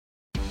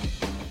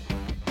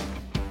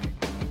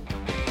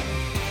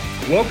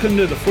Welcome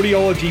to the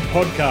Footyology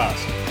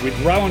podcast with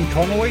Rowan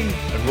Connolly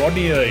and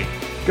Rodney E.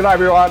 G'day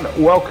everyone,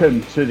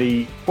 welcome to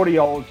the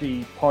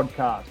Footyology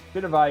podcast.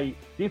 Bit of a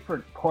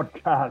different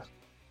podcast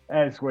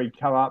as we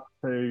come up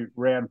to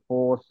round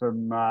four,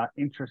 some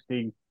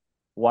interesting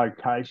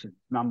locations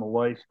none the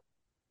least.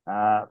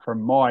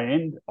 From my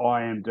end,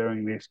 I am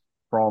doing this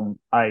from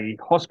a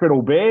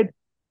hospital bed.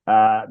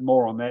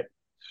 More on that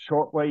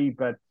shortly,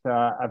 but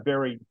a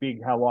very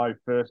big hello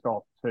first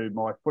off to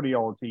my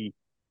Footyology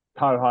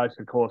co-host.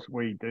 Of course,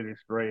 we do this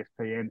for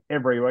ESPN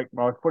every week.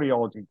 My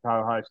Footyology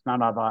co-host,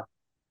 none other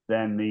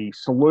than the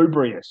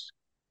salubrious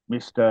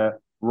Mr.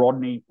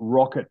 Rodney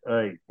Rocket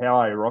E. How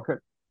are you, Rocket?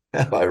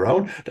 Hello,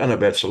 Rowan. Don't know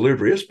about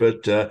salubrious,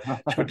 but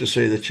it's good to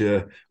see that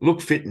you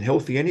look fit and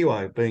healthy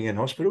anyway, being in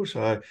hospital.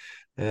 So,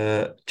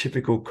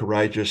 typical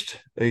courageous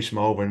East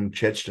Melbourne,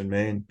 Chadstone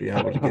man, being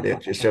able to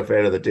get yourself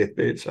out of the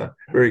deathbed. So,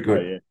 very good.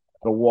 Oh, yeah.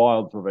 The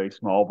wilds of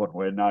East Melbourne,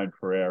 we're known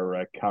for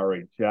our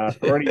courage.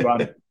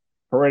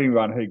 For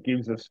anyone who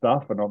gives us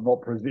stuff, and I'm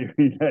not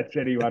presuming that's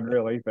anyone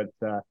really, but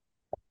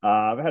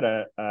I've had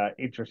a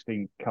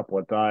interesting couple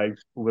of days,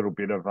 a little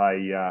bit of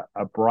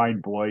a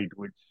brain bleed,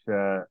 which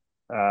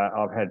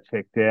I've had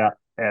checked out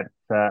at.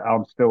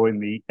 I'm still in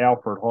the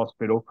Alfred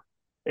Hospital.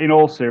 In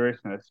all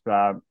seriousness,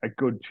 a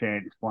good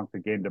chance once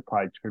again to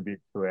pay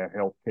tribute to our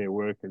healthcare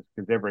workers,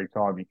 because every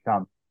time you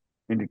come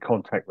into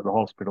contact with the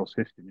hospital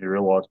system, you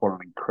realise what an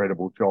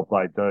incredible job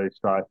they do.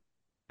 So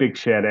big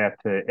shout out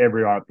to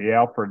everyone at the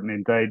Alfred, and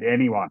indeed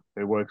anyone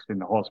who works in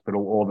the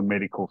hospital or the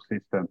medical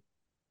system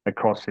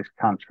across this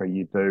country.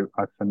 You do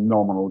a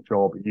phenomenal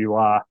job. You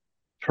are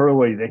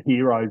truly the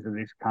heroes of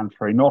this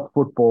country, not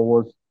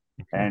footballers,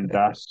 and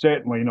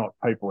certainly not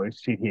people who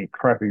sit here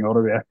crapping on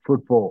about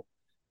football.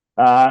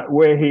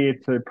 We're here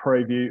to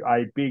preview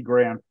a big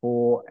round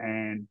four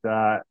and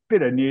a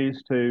bit of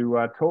news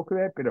to talk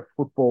about, bit of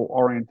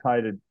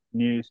football-orientated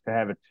news to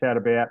have a chat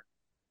about.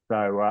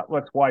 So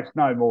let's waste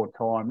no more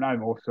time, no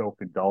more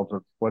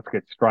self-indulgence. Let's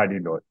get straight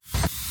into it.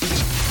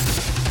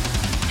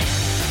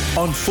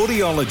 On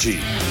Footyology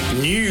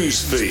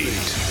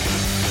Newsfeed.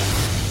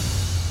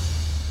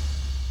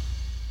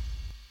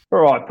 All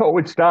right, thought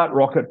we'd start,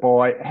 Rocket,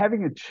 by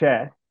having a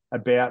chat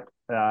about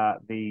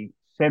the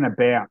centre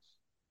bounce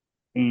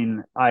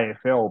in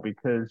AFL,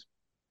 because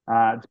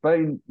it's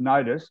been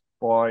noticed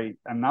by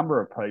a number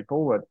of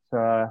people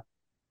that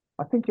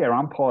I think our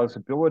umpires'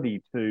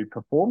 ability to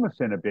perform a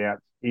centre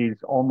bounce is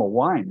on the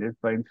wane.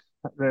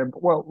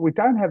 Well, we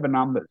don't have the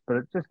numbers, but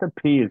it just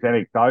appears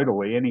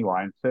anecdotally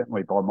anyway, and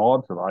certainly by my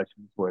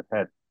observations, we've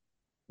had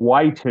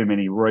way too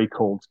many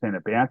recalled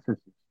centre bounces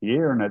this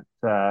year, and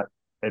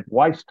it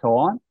wastes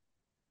time.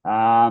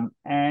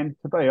 And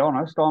to be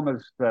honest, I'm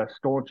as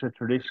staunch a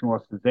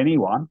traditionalist as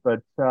anyone,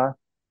 but for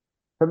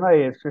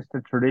me, it's just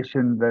a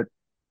tradition that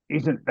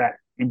isn't that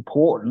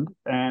important.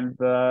 And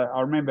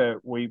I remember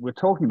we were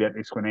talking about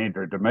this when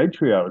Andrew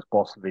Demetrio was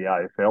boss of the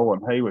AFL,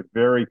 and he was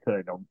very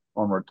keen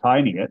on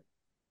retaining it.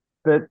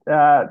 But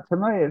to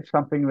me, it's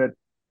something that,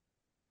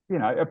 you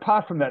know,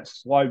 apart from that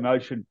slow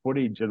motion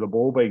footage of the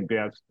ball being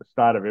bounced at the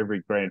start of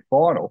every grand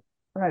final,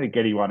 I don't think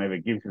anyone ever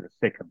gives it a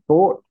second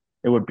thought.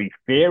 It would be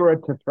fairer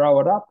to throw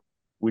it up,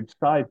 would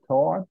save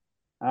time.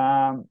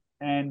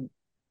 And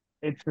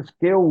it's a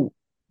skill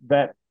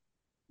that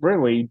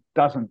really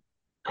doesn't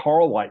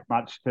correlate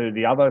much to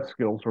the other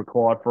skills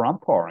required for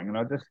umpiring. And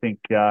I just think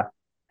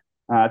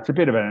it's a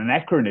bit of an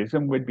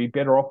anachronism. We'd be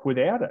better off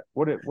without it.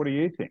 What do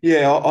you think?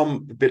 Yeah, I'm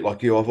a bit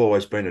like you. I've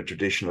always been a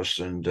traditionalist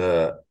and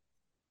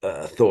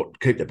thought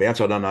keep the bounce.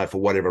 I don't know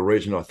for whatever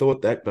reason I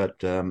thought that,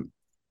 but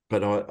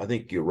I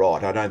think you're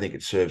right. I don't think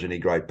it serves any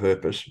great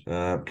purpose.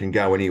 Can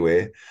go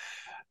anywhere.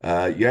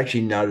 You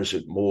actually notice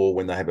it more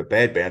when they have a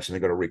bad bounce and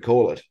they've got to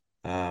recall it.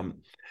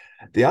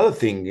 The other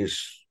thing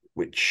is,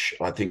 which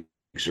I think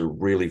is a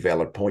really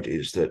valid point,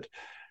 is that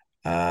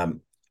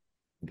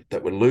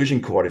that we're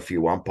losing quite a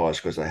few umpires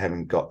because they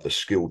haven't got the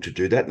skill to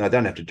do that. And they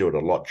don't have to do it a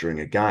lot during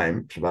a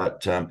game,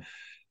 but and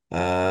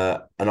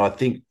I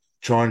think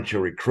trying to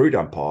recruit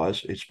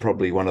umpires, it's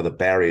probably one of the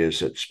barriers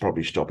that's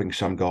probably stopping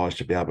some guys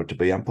to be able to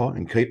be umpire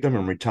and keep them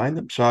and retain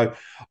them. So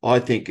I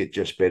think it's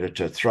just better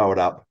to throw it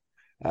up.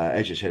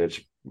 As you said,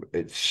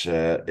 it's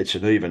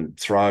an even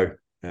throw,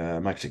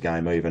 makes the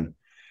game even.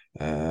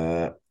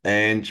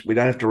 And we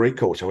don't have to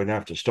recall, so we don't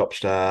have to stop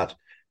start.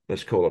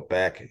 Let's call it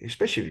back,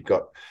 especially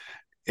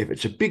if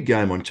it's a big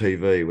game on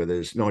TV where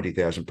there's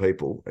 90,000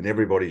 people and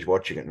everybody's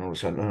watching it, and all of a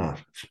sudden,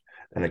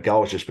 and a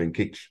goal's just been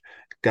kicked,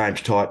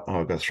 game's tight.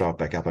 I've got to throw it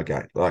back up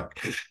again.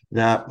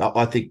 No,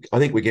 I think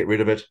we get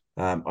rid of it.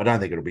 I don't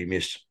think it'll be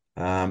missed.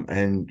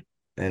 And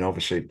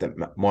obviously,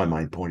 my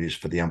main point is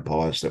for the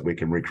umpires that we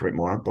can recruit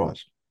more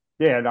umpires.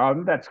 Yeah,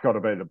 no, that's got to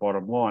be the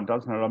bottom line,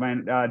 doesn't it? I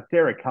mean,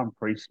 Derek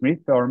Humphrey-Smith,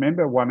 I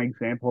remember one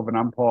example of an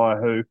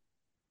umpire who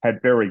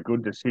had very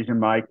good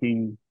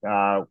decision-making,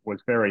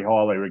 was very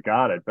highly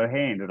regarded, but he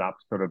ended up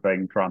sort of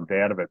being drummed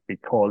out of it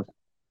because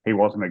he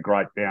wasn't a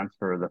great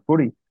bouncer of the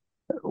footy.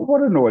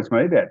 What annoys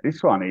me about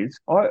this one is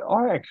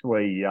I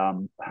actually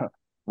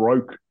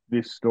broke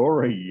this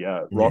story,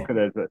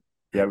 Rocket,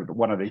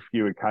 one of the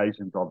few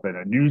occasions I've been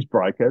a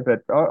newsbreaker,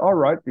 but I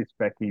wrote this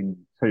back in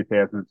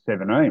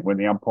 2017 when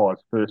the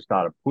umpires first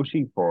started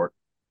pushing for it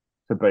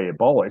to be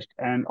abolished.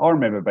 And I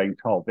remember being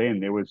told then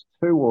there was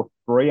 2 or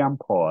 3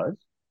 umpires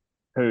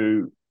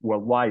who were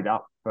laid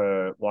up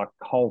for like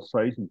whole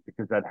seasons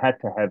because they'd had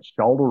to have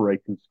shoulder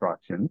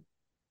reconstruction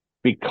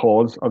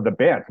because of the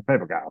bounce. And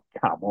people go, oh,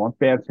 come on,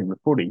 bouncing the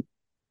footy.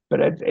 But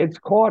it's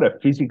quite a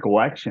physical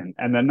action.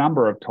 And the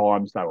number of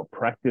times they were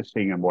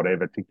practicing and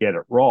whatever to get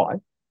it right,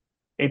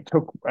 it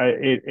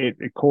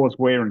caused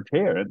wear and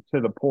tear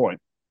to the point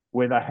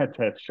where they had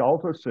to have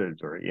shoulder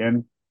surgery.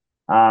 And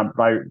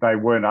they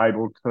weren't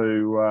able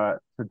to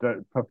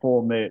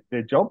perform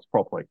their jobs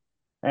properly.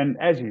 And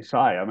as you say,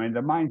 I mean,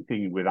 the main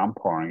thing with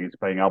umpiring is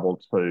being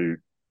able to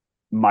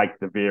make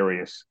the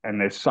various, and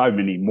there's so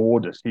many more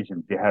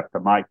decisions you have to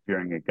make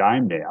during a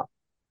game now.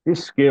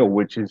 This skill,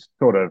 which is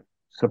sort of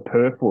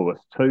superfluous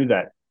to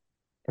that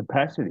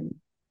capacity,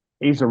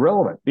 is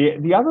irrelevant.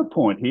 The other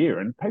point here,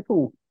 and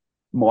people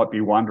might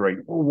be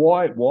wondering, well,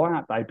 why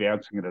aren't they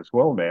bouncing it as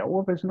well now?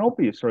 Well, there's an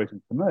obvious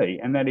reason for me,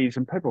 and that is,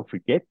 and people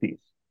forget this,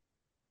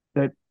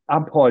 that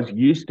umpires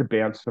used to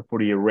bounce the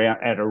footy around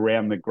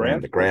the ground.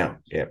 Around the ground,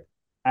 yeah.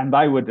 And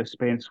they were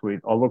dispensed with,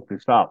 I looked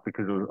this up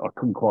because I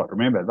couldn't quite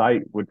remember,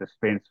 they were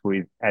dispensed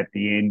with at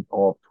the end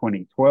of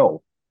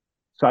 2012.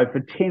 So for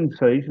 10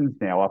 seasons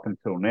now, up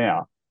until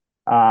now,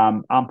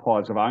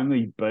 umpires have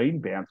only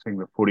been bouncing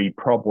the footy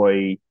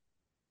probably,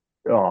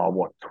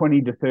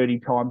 20 to 30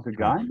 times a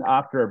game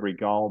after every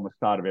goal and the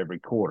start of every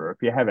quarter. If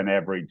you have an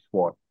average,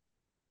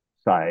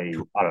 say,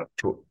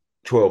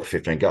 12,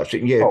 15 goals.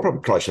 Yeah,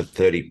 probably close to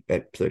 30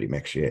 at 30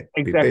 max, yeah.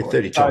 Exactly.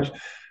 30 times.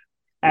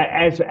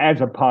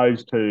 As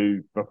opposed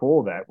to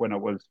before that, when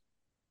it was,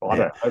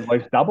 at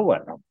least double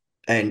that number.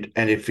 And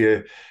if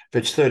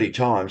it's 30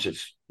 times,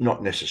 it's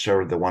not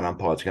necessarily the one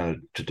umpire's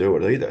going to do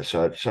it either.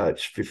 So it's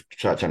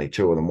only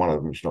 2 of them, one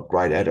of them is not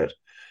great at it.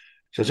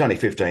 So it's only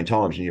 15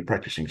 times, and you're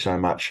practicing so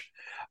much.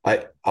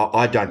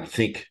 I don't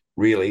think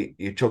really,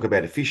 you talk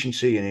about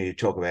efficiency and you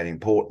talk about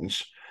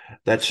importance,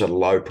 that's a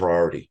low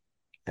priority.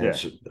 And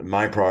the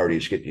main priority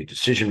is get your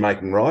decision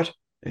making right.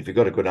 And if you've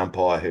got a good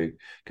umpire who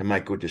can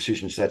make good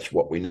decisions, that's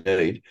what we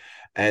need.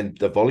 And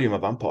the volume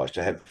of umpires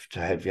to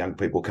have young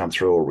people come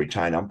through or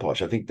retain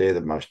umpires, I think they're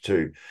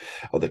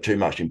the two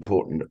most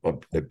important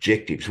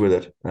objectives with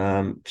it.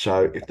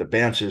 So if the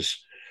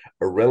bouncers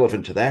are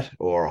relevant to that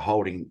or are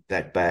holding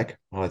that back,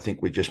 I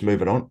think we just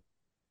move it on.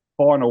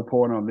 Final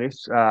point on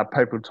this,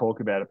 people talk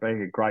about it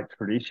being a great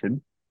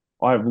tradition.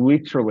 I've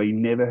literally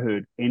never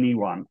heard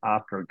anyone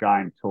after a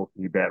game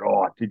talking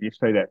about, did you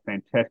see that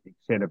fantastic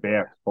centre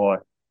bounce by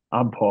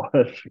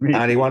umpire Smith?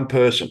 Only one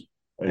person,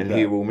 and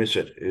he will miss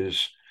it,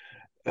 is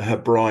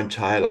Brian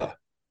Taylor.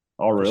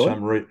 Oh, really?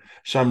 For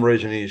some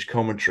reason in his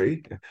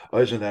commentary,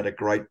 isn't that a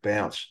great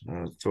bounce?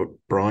 I thought,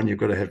 Brian, you've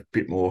got to have a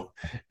bit more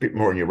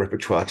in your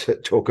repertoire to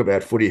talk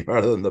about footy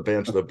rather than the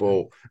bounce of the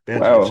ball.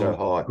 Bouncing so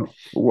high.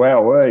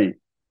 Wowee.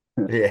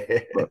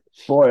 Yeah.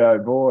 Boy, oh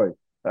boy.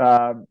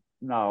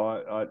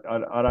 No,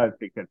 I don't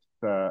think it's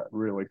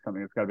really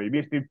something that's going to be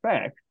missed. In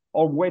fact,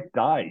 on wet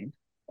days,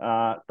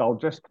 they'll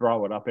just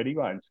throw it up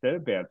anyway instead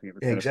of bouncing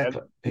it.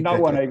 Exactly. No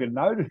one even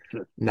notices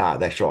it. No,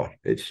 that's right.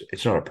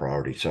 It's not a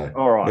priority. So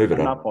all right, move it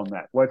enough on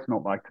that. Let's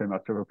not make too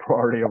much of a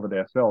priority of it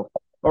ourselves.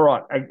 All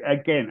right,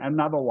 again,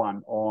 another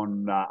one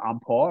on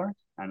umpires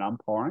and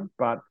umpiring,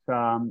 but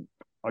I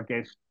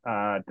guess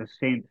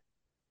dissent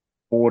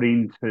brought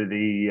into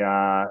the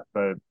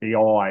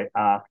eye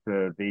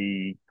after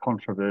the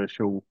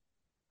controversial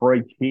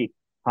free kick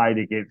paid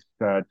against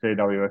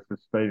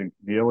GWS's Stephen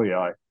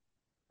Cornelio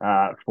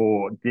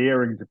for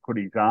daring to put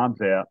his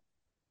arms out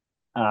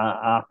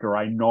after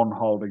a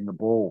non-holding the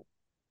ball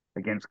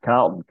against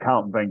Carlton.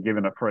 Carlton being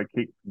given a free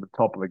kick from the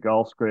top of the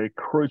goal square,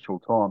 crucial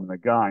time in the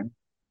game,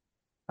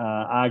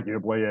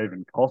 arguably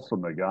even cost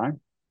them the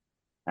game.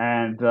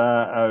 And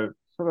a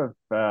sort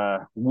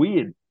of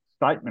weird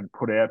statement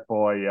put out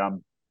by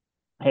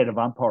head of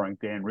umpiring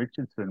Dan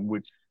Richardson,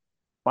 which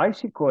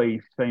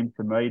basically seemed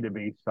to me to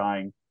be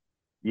saying,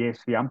 yes,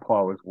 the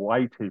umpire was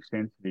way too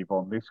sensitive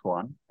on this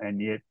one, and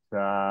yet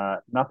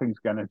nothing's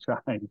going to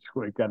change.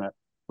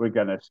 We're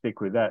going to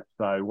stick with that.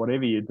 So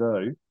whatever you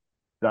do,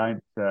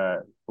 don't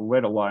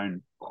let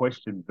alone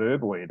question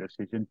verbally a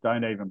decision.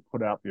 Don't even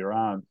put up your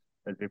arms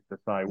as if to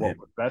say, what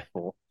was that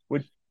for?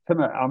 Which, to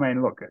me, I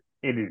mean, look,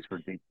 it is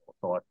ridiculous,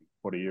 I think.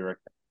 What do you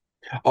reckon?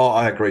 Oh,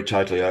 I agree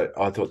totally.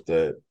 I thought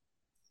the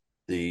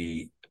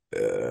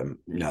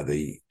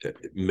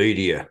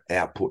media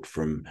output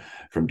from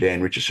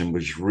Dan Richardson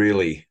was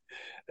really,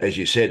 as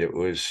you said, it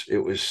was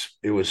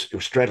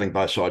straddling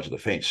both sides of the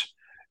fence.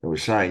 It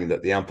was saying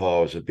that the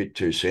umpire was a bit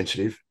too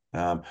sensitive,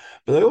 but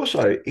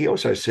he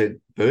also said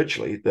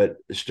virtually that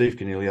Steve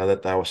Cornelio,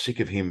 that they were sick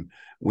of him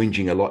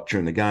whinging a lot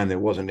during the game. There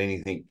wasn't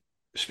anything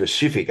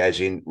specific, as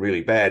in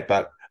really bad,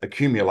 but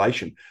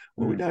accumulation.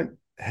 Well, we don't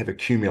have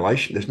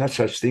accumulation. There's no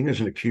such thing as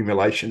an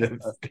accumulation of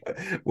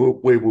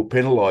we will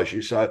penalise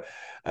you. So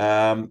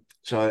and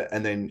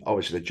then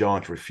obviously the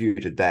Giants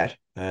refuted that,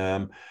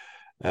 and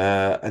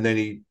then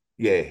he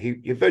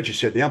he virtually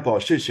said the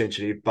umpire's too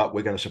sensitive, but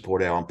we're going to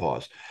support our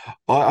umpires.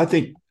 I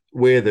think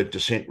where the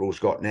dissent rules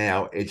got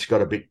now, it's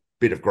got a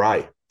bit of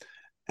grey,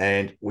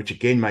 and which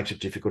again makes it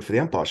difficult for the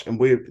umpires. And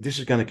this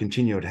is going to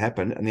continue to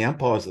happen, and the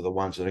umpires are the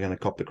ones that are going to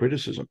cop the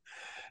criticism.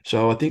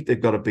 So I think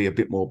they've got to be a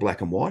bit more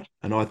black and white.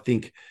 And I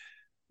think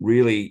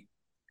really,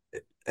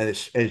 and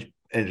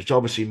it's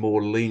obviously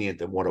more lenient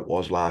than what it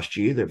was last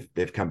year.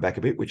 They've come back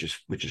a bit, which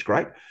is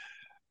great.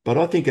 But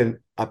I think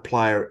a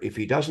player, if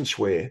he doesn't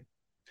swear,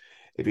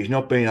 if he's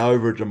not being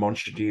over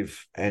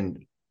demonstrative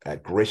and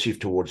aggressive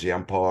towards the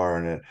umpire,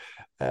 and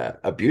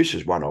abuse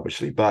is one,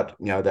 obviously, but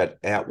that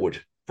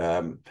outward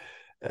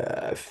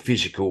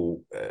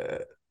physical,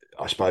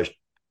 I suppose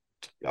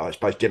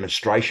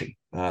demonstration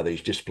that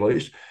he's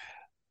displeased,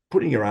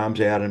 putting your arms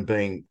out and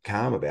being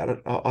calm about it,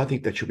 I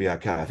think that should be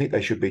okay. I think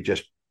they should be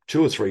just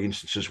 2 or 3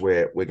 instances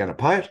where we're going to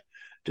pay it,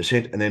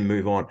 dissent, and then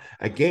move on.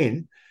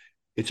 Again,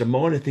 it's a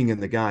minor thing in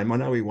the game. I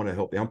know we want to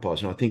help the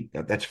umpires, and I think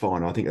that's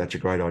fine. I think that's a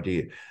great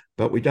idea.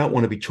 But we don't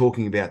want to be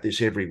talking about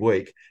this every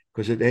week,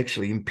 because it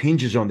actually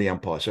impinges on the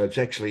umpire. So it's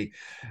actually,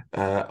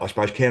 I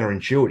suppose,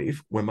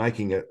 counterintuitive. We're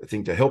making a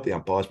thing to help the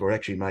umpires, but we're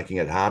actually making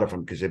it harder for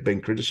them because they're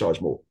being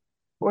criticised more.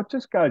 Well, it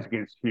just goes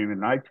against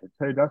human nature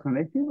too, doesn't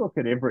it? If you look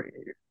at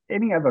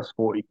any other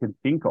sport you can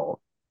think of,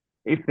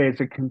 if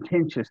there's a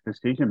contentious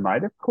decision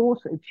made, of course,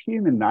 it's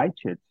human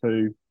nature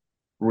to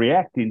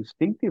react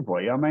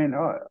instinctively. I mean,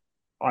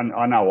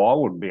 I know I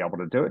wouldn't be able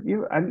to do it.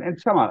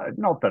 And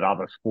not that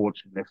other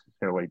sports should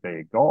necessarily be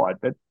a guide,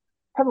 but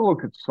have a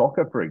look at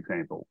soccer, for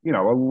example.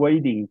 A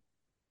leading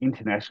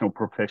international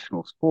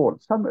professional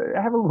sport.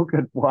 Have a look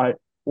at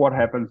what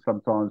happens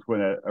sometimes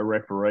when a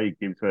referee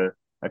gives a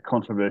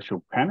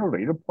controversial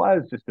penalty. The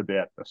players just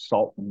about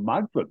assault and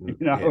mug them,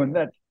 and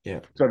that's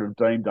sort of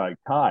deemed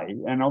okay.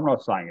 And I'm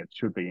not saying it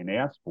should be in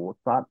our sport,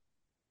 but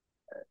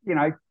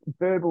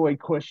verbally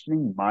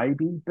questioning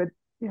maybe, but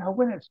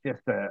when it's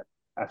just a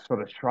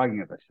sort of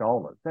shrugging of the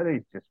shoulders, that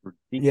is just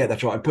ridiculous. Yeah,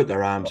 that's right. And put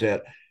their arms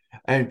out.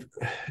 And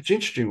it's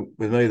interesting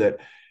with me that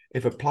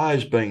if a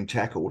player's being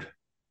tackled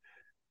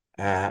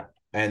and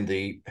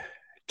the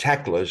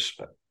tackler's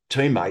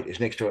teammate is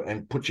next to it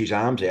and puts his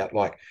arms out,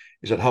 like,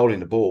 is it holding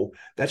the ball?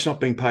 That's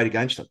not being paid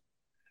against them.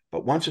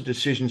 But once a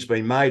decision's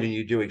been made and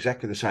you do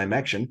exactly the same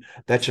action,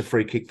 that's a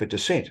free kick for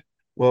dissent.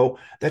 Well,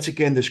 that's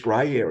again this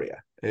grey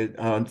area.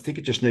 I think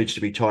it just needs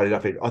to be tidied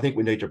up. I think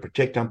we need to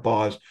protect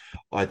umpires.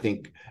 I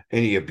think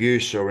any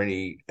abuse or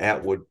any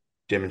outward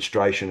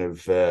demonstration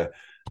of the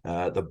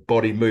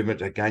body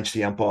movement against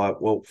the umpire,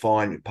 well,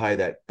 fine, pay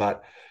that.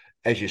 But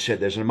as you said,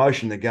 there's an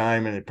emotion in the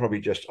game, and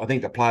I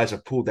think the players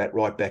have pulled that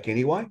right back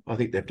anyway. I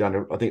think they've done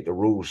it. I think the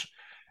rules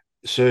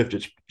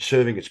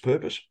serving its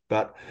purpose,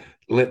 but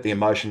let the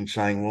emotion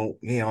saying, well,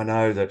 yeah, I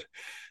know that,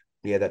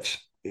 that's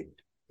it.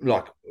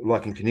 Like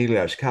in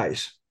Cornelio's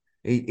case,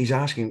 he's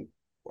asking,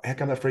 how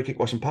come that free kick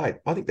wasn't paid?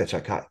 I think that's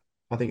okay.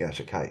 I think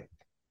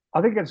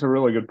it's a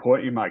really good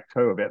point you make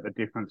too about the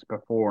difference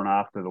before and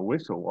after the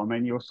whistle. I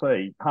mean, you'll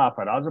see half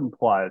a dozen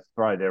players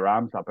throw their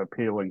arms up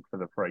appealing for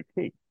the free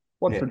kick.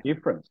 What's the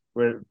difference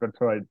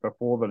between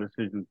before the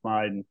decision's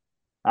made and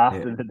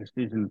after the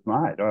decision's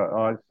made?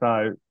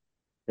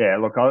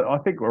 Look, I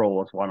think we're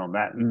all as one on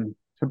that. And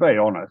to be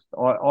honest,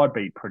 I'd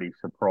be pretty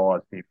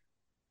surprised if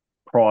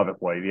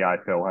privately the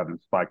AFL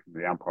haven't spoken to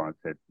the umpire and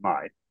said,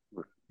 mate,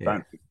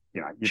 don't think,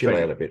 chill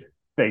out a bit.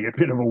 Being a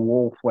bit of a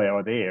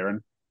wallflower there.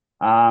 And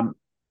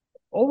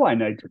all they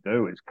need to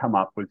do is come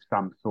up with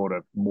some sort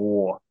of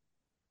more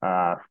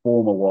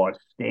formalised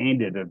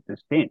standard of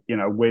dissent,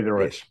 whether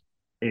it's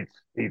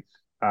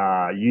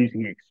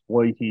using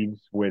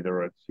expletives,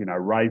 whether it's,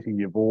 raising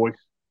your voice,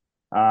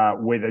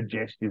 whether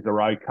gestures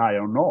are okay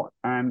or not.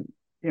 And,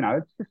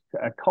 it's just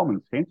a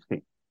common sense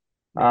thing.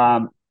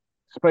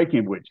 Speaking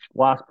of which,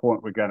 last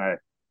point we're going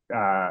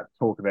to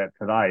talk about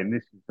today, and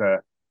this is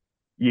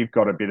you've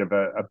got a bit of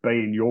a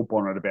bee in your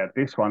bonnet about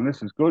this one.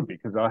 This is good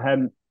because I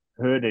hadn't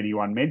heard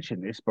anyone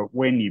mention this, but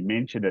when you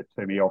mentioned it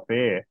to me off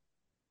air,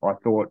 I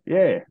thought,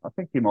 I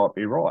think you might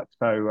be right.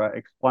 So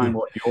explain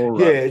what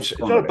your... it's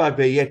not a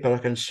bugbear yet, but I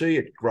can see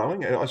it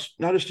growing. I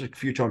noticed it a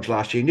few times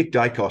last year. Nick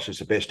Dacos is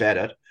the best at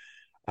it.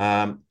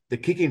 The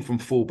kicking from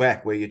full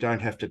back where you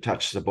don't have to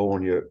touch the ball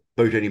on your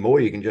boot anymore.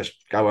 You can just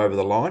go over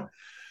the line.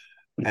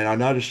 And I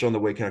noticed on the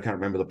weekend, I can't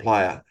remember the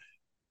player,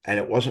 and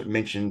it wasn't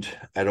mentioned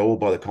at all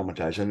by the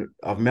commentators. And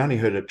I've only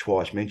heard it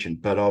twice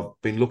mentioned, but I've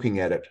been looking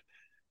at it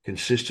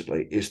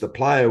consistently, is the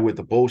player with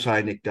the ball,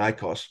 say Nick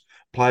Dacos,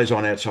 plays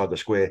on outside the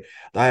square,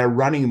 they are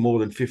running more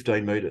than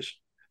 15 metres.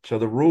 So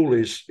the rule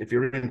is if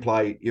you're in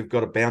play, you've got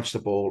to bounce the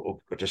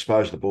ball or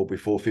dispose of the ball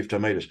before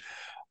 15 metres.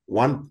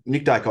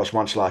 Nick Dacos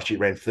once last year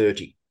ran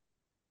 30.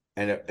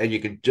 And you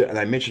could do, and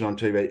they mentioned on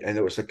TV, and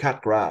it was the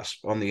cut grass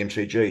on the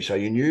MCG, so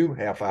you knew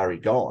how far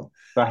he'd gone.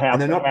 So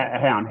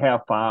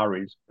how far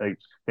is each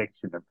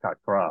section of cut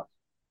grass?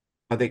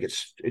 I think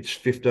it's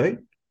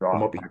 15.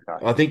 Right.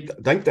 Okay. I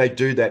think they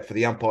do that for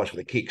the umpires for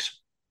the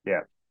kicks.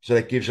 Yeah. So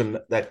that gives them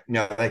that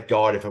that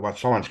guide if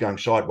someone's going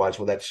sideways.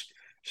 Well, that's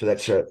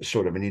a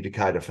sort of an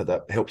indicator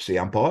helps the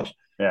umpires.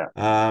 Yeah.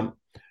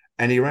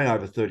 and he ran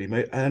over 30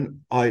 metres.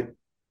 And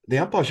the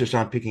umpires just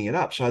aren't picking it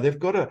up. So they've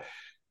got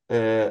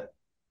to,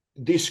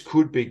 this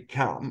could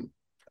become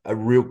a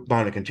real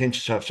bone of contention.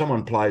 So if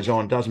someone plays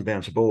on, doesn't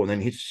bounce the ball, and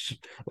then hits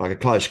like a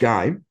close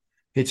game,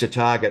 hits a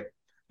target,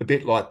 a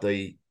bit like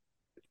the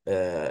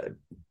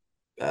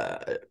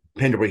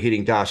Pendlebury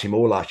hitting Darcy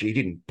Moore last year.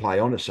 He didn't play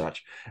on as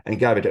such, and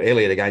gave it to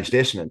Elliott against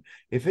Essendon.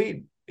 If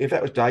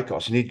that was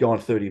Dacos and he'd gone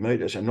 30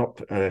 metres and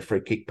not a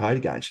free kick paid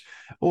against,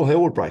 all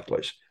hell would break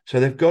loose. So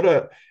they've got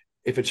to,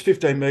 if it's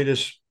 15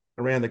 metres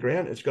around the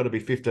ground, it's got to be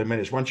 15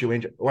 metres. Once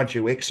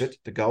you exit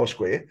the goal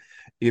square,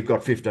 you've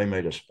got 15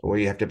 metres, or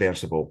you have to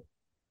bounce the ball.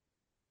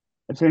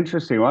 It's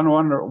interesting. I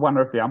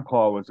wonder if the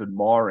umpire was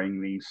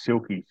admiring the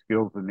silky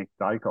skills of Nick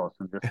Dacos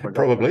and just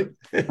probably.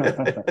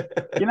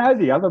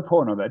 The other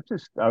point on that,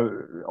 just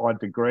I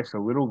digress a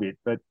little bit,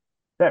 but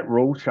that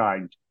rule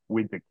change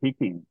with the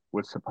kicking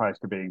was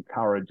supposed to be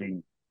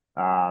encouraging,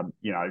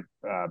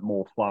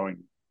 more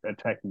flowing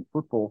attacking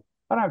football.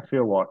 I don't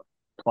feel like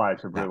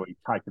players have really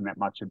taken that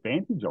much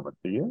advantage of it,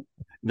 do you?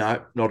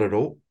 No, not at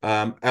all.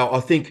 I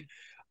think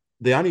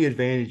the only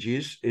advantage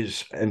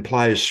is and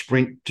players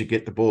sprint to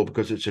get the ball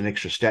because it's an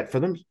extra stat for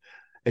them.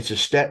 It's a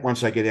stat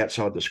once they get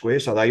outside the square.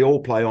 So they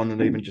all play on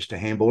and even just to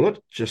handball it,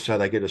 just so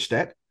they get a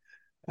stat.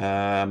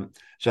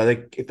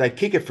 If they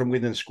kick it from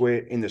within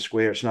the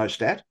square, it's no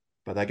stat.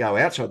 But they go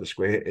outside the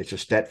square, it's a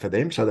stat for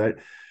them. And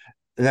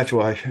that's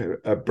why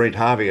Brent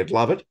Harvey would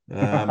love it.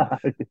 But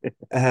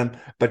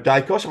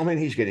Dacos, I mean,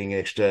 he's getting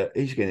extra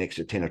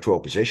 10 or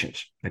 12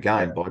 possessions a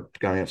game by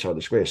going outside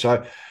the square.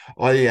 So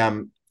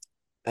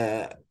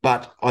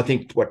but I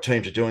think what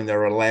teams are doing,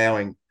 they're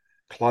allowing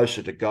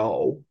closer to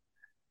goal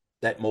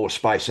that more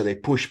space. So they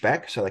push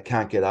back so they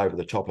can't get over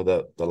the top of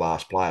the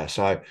last player.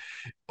 So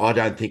I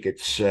don't think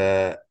it's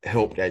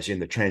helped as in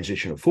the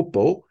transition of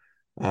football,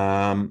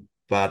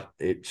 but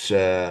it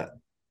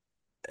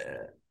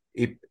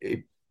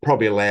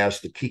probably allows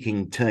the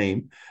kicking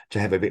team to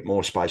have a bit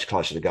more space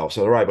closer to goal.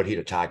 So they're able to hit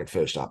a target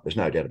first up. There's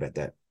no doubt about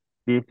that.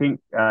 Do you think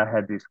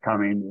had this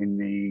come in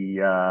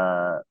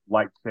the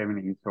late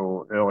 70s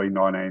or early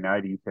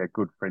 1980s, our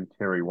good friend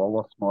Terry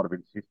Wallace might have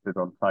insisted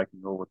on taking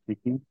all the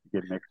kicking to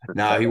get an extra?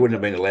 No, he wouldn't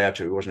have been allowed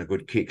to. It wasn't a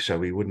good kick,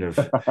 so he wouldn't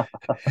have.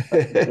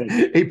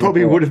 He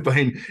probably would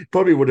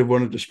have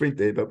wanted to sprint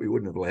there, but we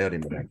wouldn't have allowed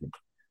him back.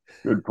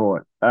 Good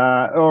point.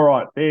 All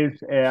right,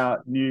 there's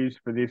our news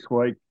for this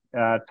week.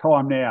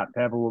 Time now to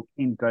have a look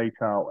in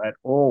detail at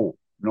all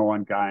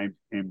 9 games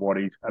in what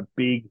is a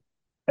big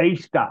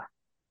Easter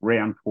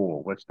round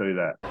 4. Let's do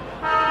that.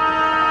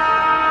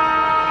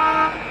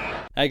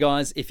 Hey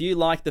guys, if you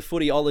like the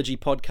Footyology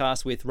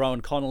podcast with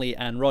Rowan Connolly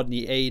and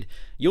Rodney Eade,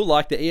 you'll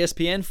like the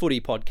ESPN Footy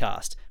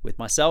podcast with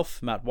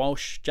myself, Matt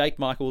Walsh, Jake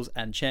Michaels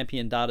and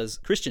Champion Data's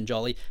Christian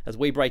Jolly as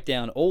we break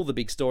down all the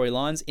big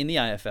storylines in the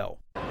AFL.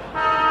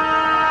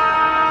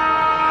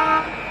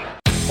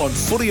 On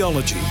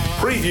Footyology,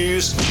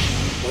 previews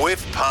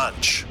with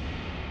Punch.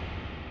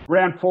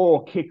 Round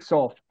 4 kicks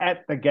off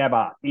at the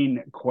Gabba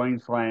in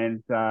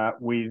Queensland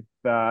with,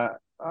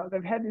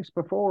 they've had this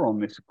before on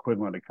this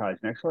equivalent occasion,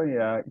 actually.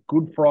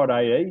 Good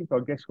Friday Eve, I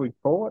guess we'd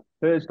call it.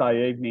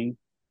 Thursday evening,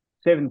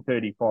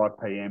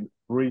 7:35pm,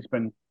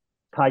 Brisbane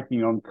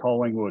taking on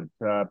Collingwood.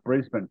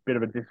 Brisbane, bit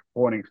of a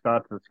disappointing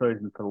start to the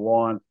season for the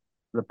Lions.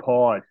 The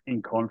Pies,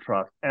 in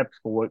contrast,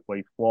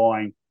 absolutely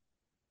flying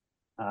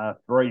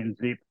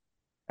 3-0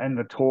 and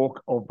the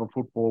talk of the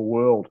football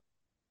world.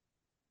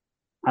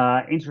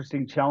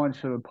 Interesting challenge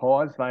for the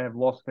Pies. They have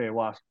lost their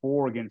last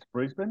 4 against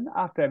Brisbane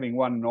after having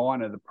won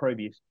 9 of the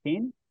previous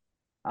 10.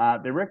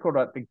 Their record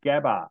at the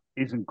Gabba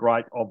isn't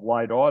great of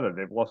late either.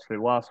 They've lost their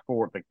last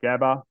 4 at the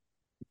Gabba.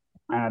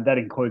 That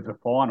includes a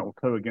final,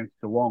 2 against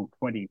Geelong,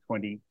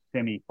 2020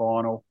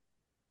 semi-final.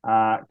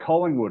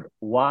 Collingwood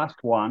last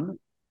won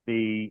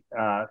the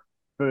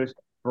first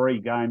 3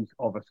 games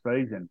of a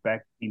season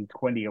back in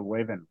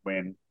 2011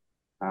 when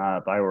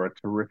they were a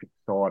terrific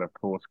side, of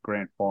course,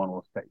 grand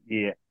finalists that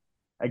year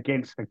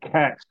against the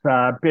Cats.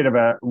 A bit of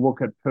a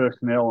look at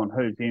personnel and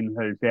who's in,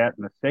 who's out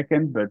in a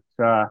second. But,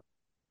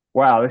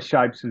 wow, this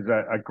shapes as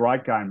a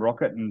great game,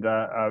 Rocket, and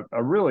a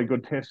really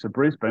good test for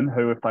Brisbane,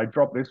 who, if they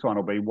drop this one,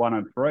 will be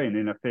 1-3 and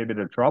in a fair bit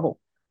of trouble.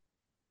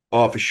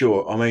 Oh, for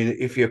sure. I mean,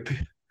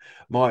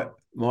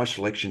 my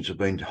selections have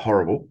been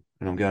horrible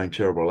and I'm going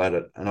terrible at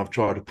it. And I've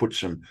tried to put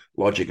some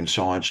logic and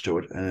science to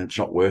it and it's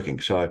not working.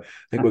 So I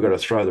think we've got to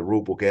throw the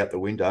rule book out the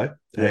window.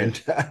 Yeah.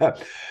 And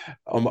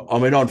I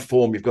mean, on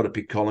form, you've got to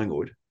pick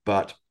Collingwood.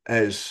 But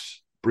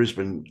as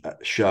Brisbane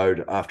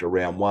showed after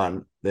round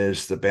 1,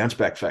 there's the bounce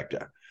back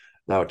factor.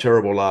 They were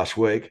terrible last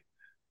week.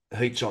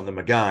 Heat's on them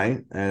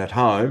again. And at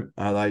home,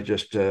 they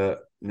just, they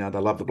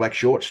love the black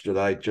shorts. Do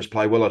they just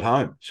play well at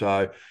home?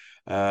 So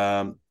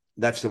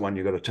that's the one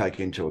you've got to take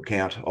into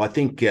account. I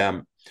think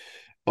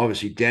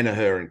obviously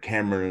Danaher and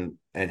Cameron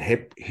and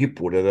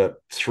Hipwood are the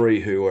 3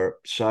 who are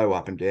so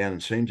up and down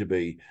and seem to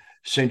be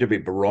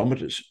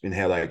barometers in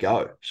how they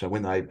go. So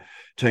when they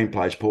team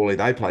plays poorly,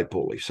 they play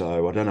poorly.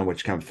 So I don't know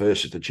which come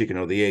first, is the chicken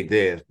or the egg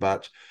there.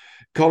 But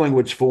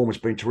Collingwood's form has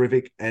been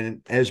terrific.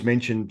 And as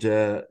mentioned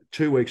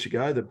 2 weeks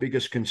ago, the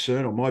biggest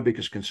concern, or my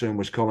biggest concern,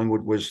 was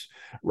Collingwood was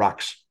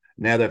rucks.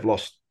 Now they've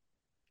lost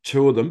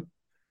two of them,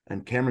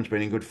 and Cameron's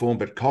been in good form,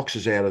 but Cox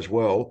is out as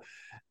well.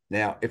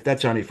 Now, if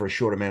that's only for a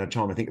short amount of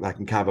time, I think they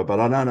can cover. But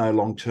I don't know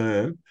long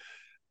term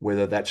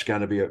whether that's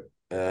going to be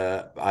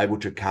able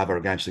to cover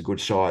against the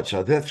good side.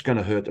 So that's going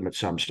to hurt them at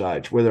some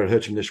stage. Whether it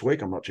hurts them this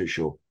week, I'm not too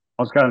sure.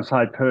 I was going to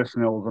say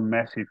personnel is a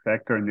massive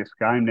factor in this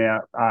game.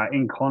 Now,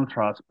 in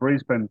contrast,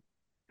 Brisbane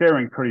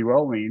faring pretty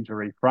well in the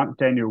injury front.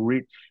 Daniel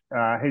Rich,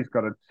 he's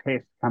got a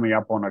test coming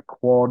up on a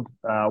quad,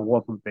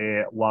 wasn't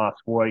there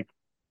last week.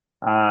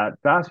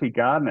 Darcy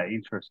Gardner,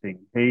 interesting.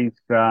 He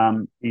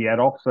had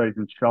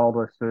off-season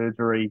shoulder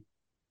surgery,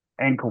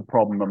 ankle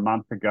problem a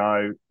month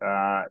ago,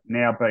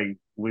 now being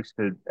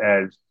listed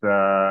as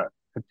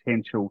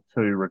potential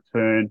to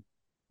return,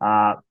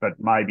 but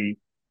maybe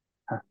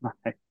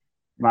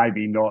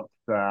not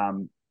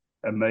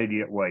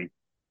immediately.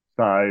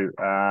 So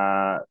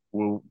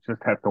we'll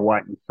just have to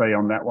wait and see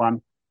on that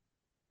one.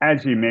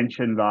 As you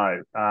mentioned,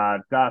 though,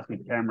 Darcy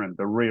Cameron,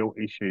 the real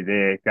issue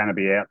there, going to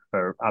be out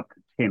for up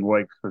to 10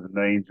 weeks with a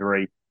knee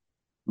injury.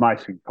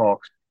 Mason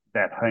Cox,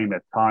 that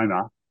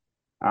hematoma.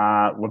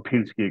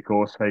 Lipinski, of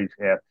course, he's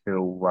out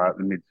till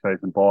the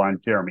mid-season bye,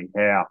 and Jeremy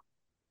Howe.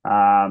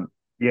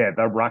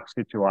 The ruck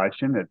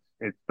situation,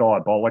 it's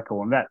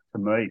diabolical, and that,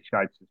 to me,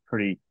 shapes is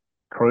pretty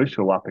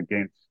crucial up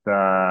against,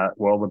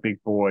 the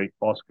big boy,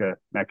 Oscar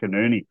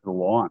McInerney for the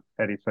Lions.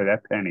 How do you see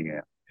that panning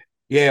out?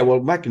 Yeah, well,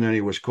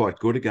 McInerney was quite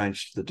good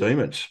against the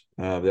Demons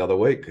the other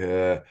week.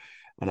 I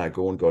know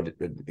Gawn got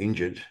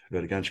injured,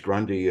 but against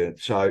Grundy.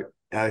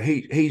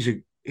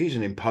 He's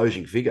an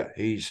imposing figure.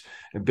 His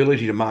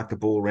ability to mark the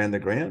ball around the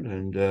ground.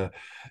 And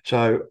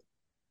so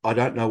I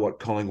don't know what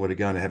Collingwood are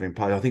going to have him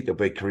play. I think they'll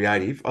be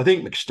creative. I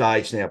think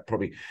McStay's now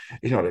probably,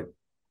 he's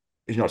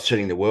not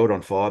setting the world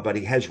on fire, but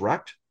he has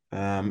rucked.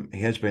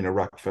 He has been a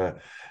ruck for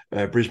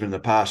Brisbane in the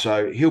past,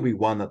 so he'll be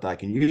one that they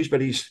can use.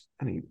 But he's,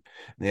 in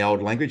the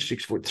old language,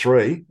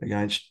 6'3"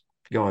 against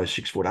guys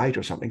 6'8"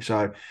 or something.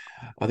 So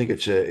I think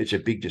it's a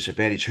big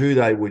disadvantage. Who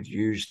they would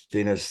use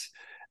then as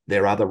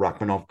their other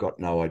ruckman, I've got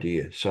no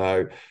idea.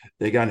 So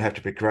they're going to have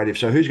to be creative.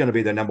 So who's going to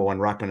be the number one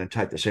ruckman and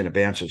take the centre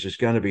bounces is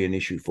going to be an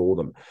issue for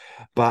them.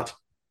 But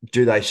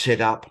do they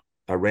set up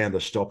around the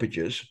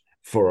stoppages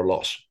for a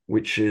loss,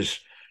 which is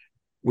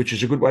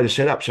a good way to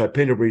set up. So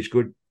Pendlebury's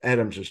good.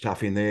 Adams is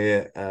tough in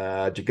there.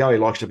 DeGoey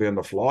likes to be on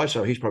the fly,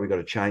 so he's probably got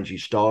to change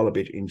his style a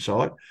bit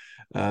inside.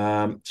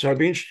 So it'd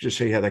be interesting to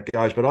see how that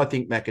goes. But I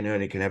think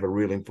McInerney can have a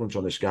real influence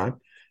on this game.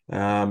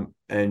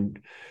 And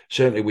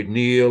certainly with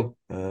Neil,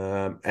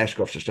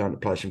 Ashcroft's are starting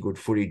to play some good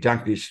footy.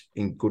 Dunk is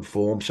in good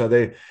form. So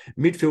their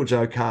midfield's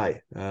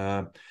okay.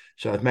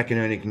 So if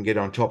McInerney can get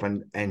on top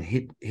and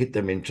hit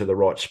them into the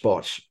right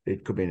spots,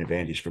 it could be an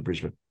advantage for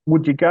Brisbane.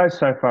 Would you go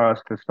so far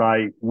as to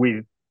say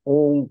with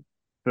all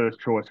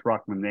first choice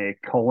ruckman there,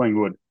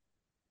 Collingwood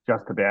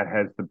just about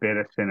has the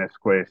better centre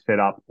square set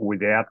up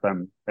without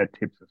them at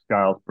tips of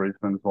scales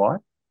Brisbane's way?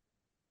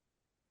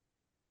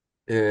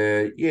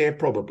 Yeah,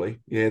 probably.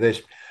 Yeah,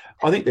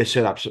 I think their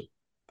set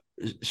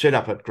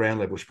up at ground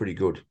level is pretty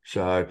good.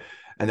 So,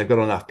 and they've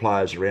got enough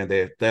players around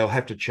there. They'll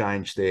have to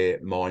change their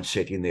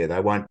mindset in there.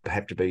 They won't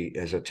have to be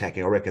as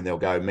attacking. I reckon they'll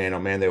go man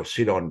on man. They'll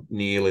sit on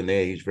Neil in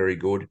there. He's very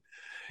good.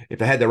 If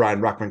they had their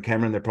own ruckman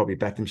Cameron, they'd probably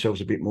back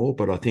themselves a bit more.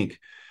 But I think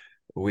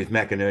with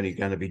McInerney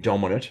going to be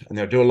dominant, and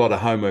they'll do a lot of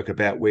homework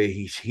about where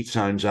his hit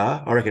zones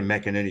are. I reckon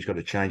McInerney's got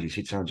to change his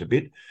hit zones a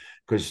bit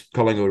because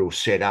Collingwood will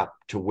set up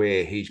to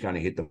where he's going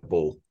to hit the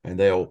ball, and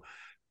they'll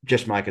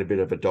just make it a bit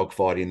of a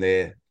dogfight in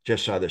there,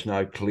 just so there's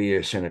no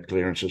clear centre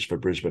clearances for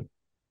Brisbane.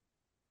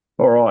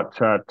 All right,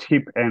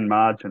 tip and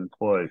margin,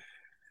 please.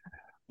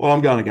 Well,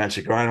 I'm going against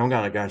the grain. I'm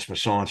going against my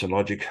science and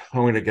logic.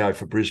 I'm going to go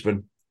for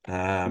Brisbane.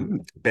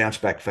 Bounce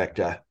back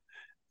factor.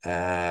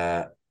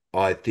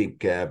 I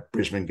think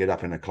Brisbane get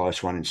up in a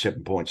close one in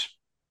 7 points.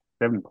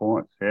 7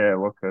 points, yeah.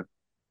 Look,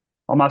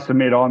 I must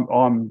admit,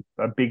 I'm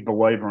a big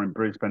believer in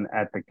Brisbane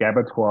at the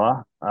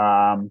Gabatoir,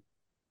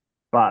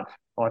 but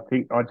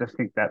I just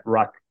think that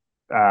ruck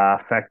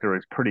factor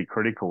is pretty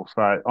critical.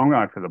 So I'm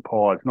going for the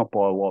Pies, not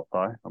by a lot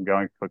though. I'm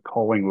going for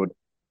Collingwood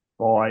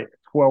by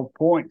 12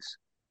 points.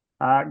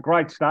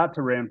 Great start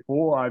to round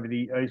 4 over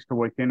the Easter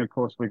weekend. Of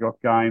course, we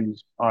got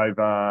games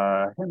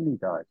over how many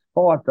days?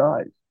 5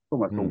 days.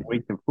 Almost a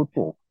week of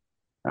football.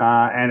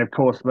 And of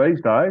course,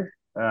 these days,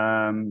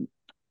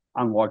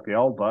 unlike the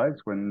old days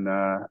when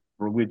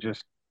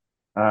religious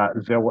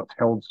zealots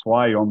held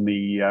sway on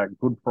the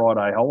Good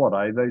Friday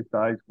holiday, these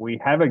days we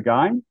have a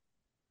game,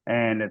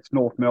 and it's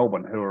North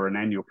Melbourne who are an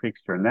annual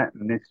fixture in that.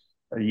 And this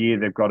year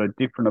they've got a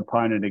different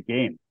opponent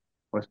again.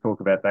 Let's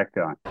talk about that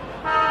game.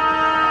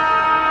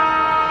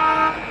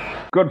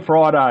 Good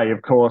Friday,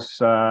 of course,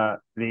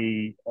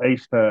 the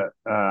Easter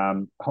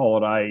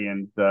holiday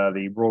and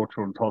the Royal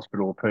Children's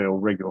Hospital Appeal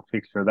regular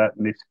fixture of that,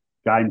 and this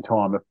game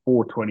time at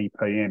 4:20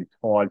 p.m.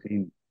 ties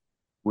in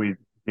with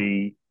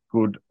the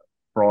Good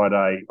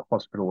Friday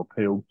Hospital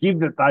Appeal. Give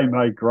that they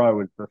may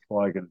grow is the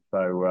slogan,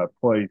 so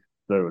please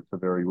do. It's a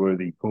very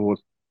worthy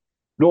cause.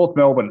 North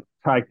Melbourne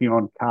taking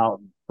on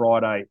Carlton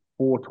Friday,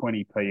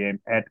 4:20 p.m.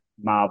 at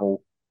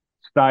Marvel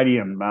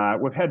Stadium.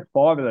 We've had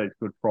 5 of these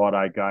Good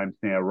Friday games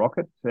now,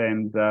 Rockets,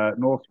 and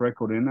North's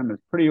record in them is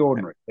pretty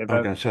ordinary. I'm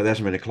going to say there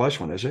hasn't been a close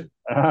one, is it?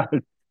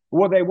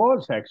 Well, there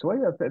was actually.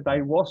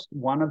 They lost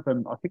one of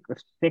them. I think the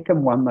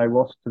second one they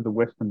lost to the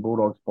Western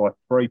Bulldogs by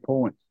 3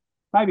 points.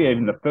 Maybe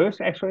even the first.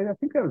 Actually, I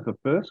think that was the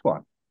first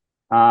one.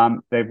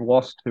 They've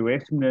lost to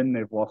Essendon.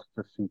 They've lost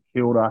to St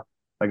Kilda.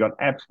 They got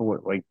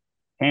absolutely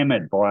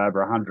hammered by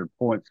over 100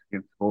 points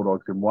against the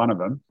Bulldogs in one of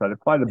them. So they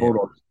played the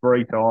Bulldogs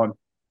 3 times.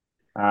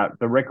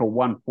 The record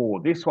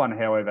 1-4. This one,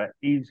 however,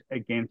 is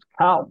against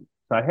Carlton.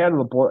 So how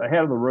do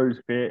the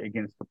Roos fare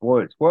against the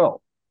Blues?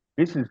 Well,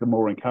 this is the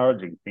more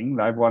encouraging thing.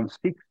 They've won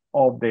 6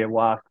 of their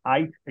last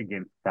 8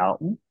 against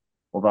Carlton,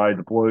 although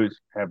the Blues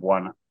have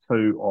won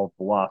 2 of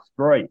the last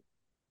 3.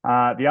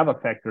 The other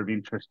factor of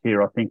interest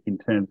here, I think, in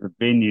terms of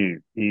venue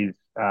is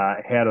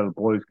how do the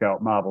Blues go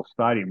at Marvel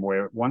Stadium,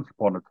 where once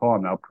upon a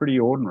time they were pretty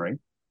ordinary,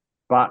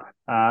 but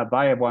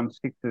they have won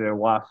 6 of their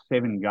last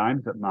 7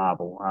 games at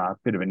Marvel. A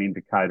bit of an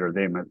indicator of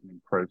them as an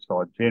improved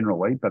side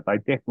generally, but they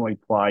definitely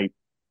play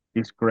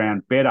this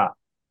ground better.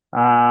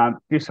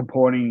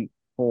 Disappointing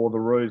for the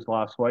Roos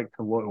last week,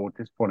 or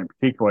disappointing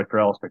particularly for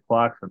Alistair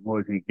Clarkson,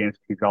 losing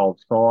against his old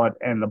side.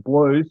 And the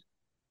Blues,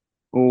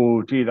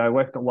 they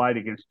left it late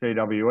against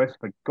GWS,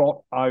 but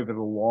got over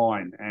the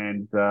line.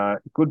 And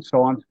good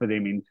signs for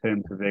them in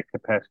terms of their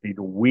capacity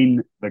to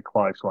win the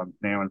close ones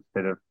now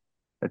instead of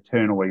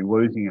eternally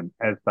losing them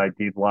as they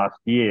did last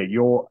year.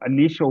 Your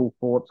initial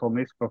thoughts on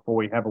this before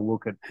we have a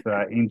look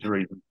at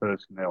injuries and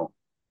personnel?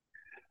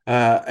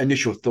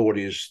 Initial thought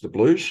is the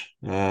Blues.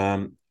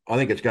 I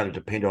think it's going to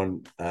depend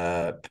on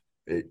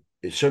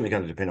it's certainly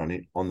going to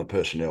depend on the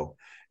personnel.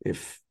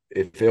 If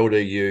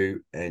LDU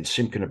and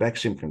Simpkin are back,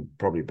 Simpkin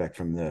probably back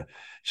from the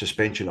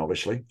suspension,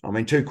 obviously. I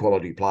mean, 2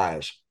 quality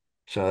players.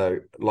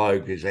 So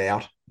Logue is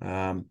out.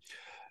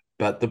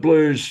 But the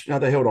Blues,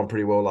 they held on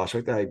pretty well last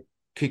week. They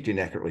kicked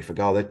inaccurately for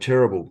goal. They're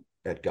terrible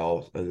at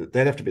goal.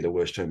 They'd have to be the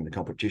worst team in the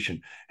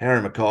competition.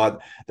 Harry Mackay,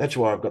 that's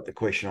why I've got the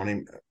question on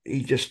him.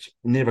 He's just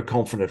never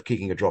confident of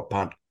kicking a drop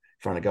punt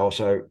in front of goal.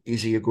 So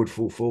is he a good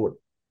full forward?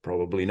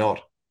 Probably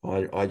not.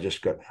 I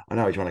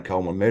know he's won a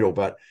Coleman medal,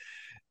 but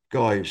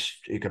guy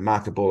he can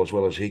mark the ball as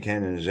well as he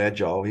can and is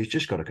agile. He's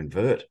just got to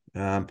convert.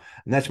 And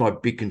that's my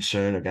big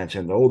concern against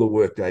him. All the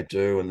work they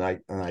do and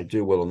they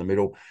do well in the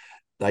middle,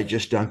 they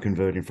just don't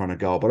convert in front of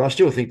goal. But I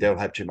still think they'll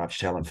have too much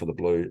talent for the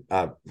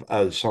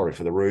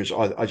for the Roos.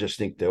 I just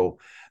think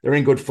they're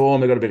in good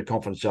form. They've got a bit of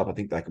confidence up. I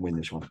think they can win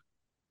this one.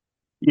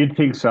 You'd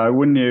think so,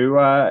 wouldn't you?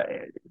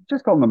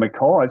 Just on the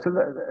Mackays,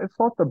 it's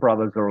like the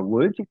brothers are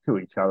allergic to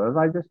each other.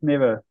 They just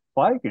never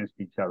play against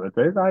each other,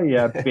 do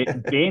they?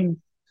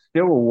 Ben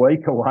still a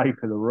week away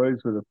for the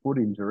Roos with a foot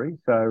injury,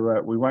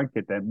 so we won't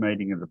get that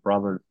meeting of the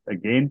brothers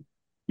again.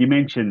 You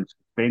mentioned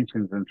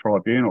suspensions and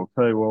tribunal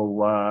too.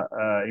 Well,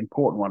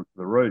 important one for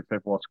the Roos. They've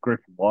lost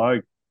Griffin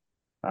Logue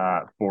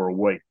for a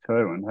week too,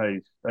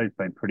 and he's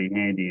been pretty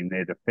handy in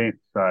their defence.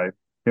 So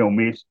he'll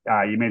miss.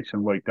 You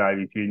mentioned Luke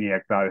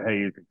Davies-Uniacke, though. He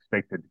is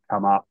expected to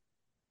come up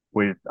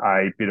with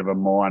a bit of a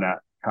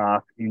minor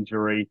calf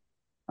injury.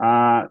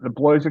 The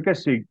Blues, I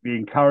guess the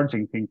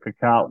encouraging thing for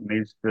Carlton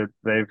is that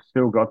they've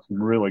still got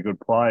some really good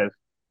players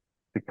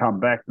to come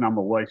back.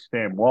 Number least,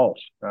 Sam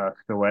Walsh,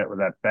 still out with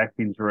that back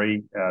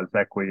injury.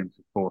 Zach Williams,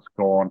 of course,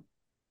 gone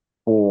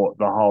for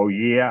the whole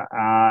year,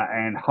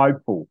 and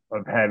hopeful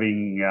of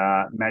having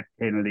Matt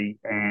Kennedy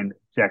and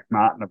Jack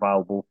Martin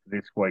available for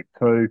this week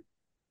too.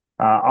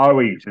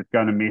 Owies is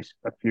going to miss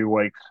a few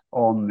weeks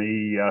on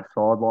the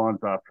sidelines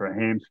after a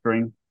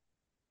hamstring.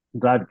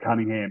 David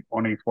Cunningham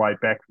on his way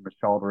back from a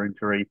shoulder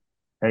injury.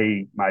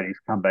 He made his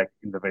comeback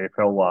in the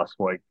VFL last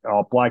week.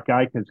 Blake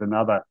Acres,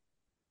 another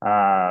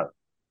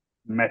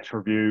match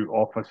review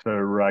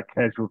officer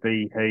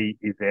casualty. He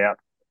is out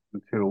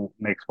until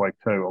next week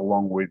too,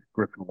 along with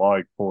Griffin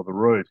Logue for the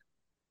Roos.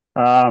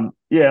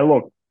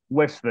 Look,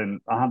 less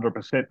than 100%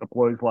 the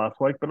Blues last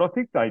week, but I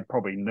think they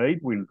probably need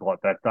wins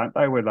like that, don't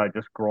they, where they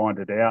just grind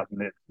it out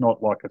and it's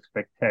not like a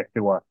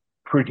spectacular,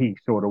 pretty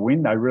sort of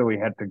win. They really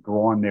had to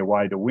grind their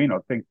way to win. I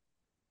think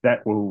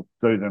that will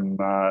do them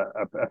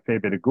a fair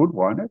bit of good,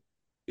 won't it?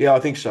 Yeah, I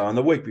think so. And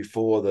the week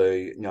before,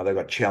 they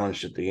got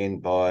challenged at the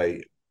end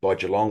by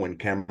Geelong when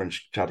Cameron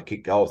started to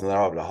kick goals and they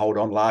were able to hold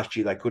on. Last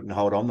year, they couldn't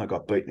hold on. They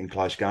got beaten in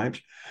close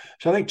games.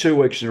 So I think 2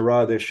 weeks in a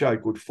row, they've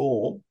showed good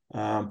form,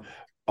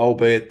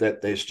 albeit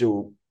that there's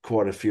still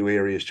quite a few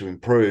areas to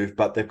improve,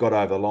 but they've got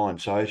over the line.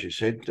 So as you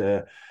said,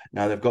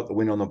 they've got the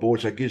win on the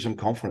board, so it gives them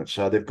confidence.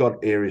 So they've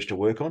got areas to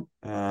work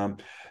on.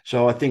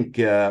 So I think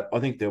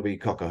they'll be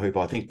cock-a-hoop.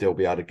 I think they'll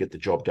be able to get the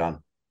job done.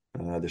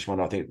 This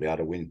one, I think they'll be able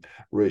to win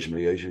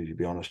reasonably easily, to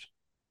be honest.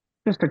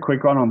 Just a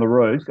quick one on the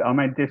Roos. I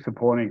mean,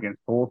 disappointing against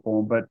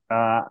Hawthorn, but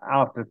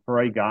after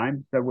 3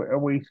 games, are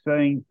we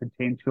seeing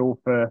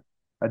potential for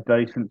a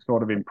decent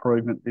sort of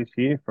improvement this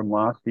year from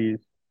last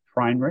year's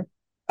train wreck?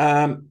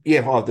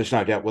 There's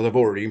no doubt. Well, they've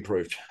already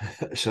improved.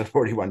 So they've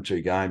already won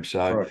 2 games.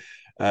 So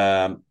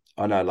right.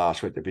 I know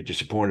last week they'd be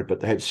disappointed,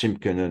 but they had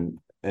Simpkin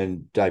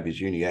and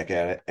Davies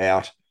Uniacke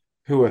out.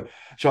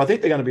 So I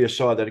think they're going to be a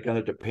side that are going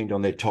to depend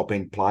on their top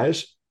end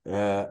players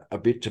a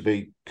bit to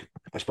be,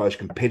 I suppose,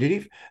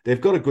 competitive. They've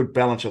got a good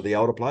balance of the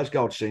older players.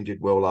 Goldstein did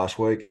well last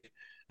week.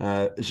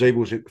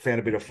 Zeebel's found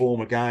a bit of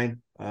form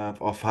again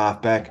off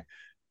half back.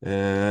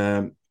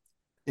 And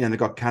they've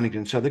got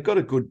Cunnington. So they've got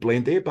a good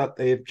blend there, but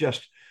they're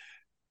just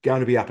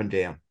going to be up and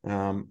down.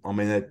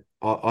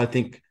 I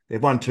think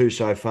they've won 2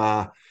 so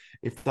far.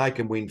 If they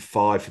can win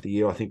 5 for the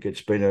year, I think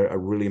it's been a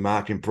really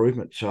marked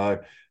improvement. So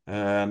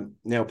now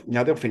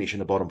they'll finish in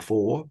the bottom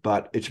 4,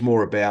 but it's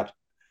more about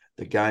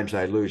the games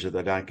they lose that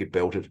they don't get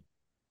belted.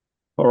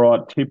 All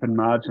right, tip and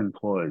margin,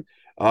 please.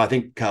 I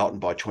think Carlton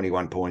by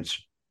 21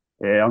 points.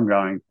 Yeah, I'm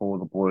going for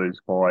the Blues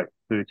by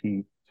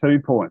 32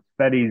 points.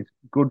 That is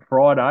Good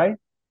Friday.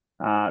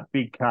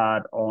 Big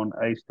card on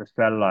Easter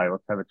Saturday.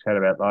 Let's have a chat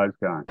about those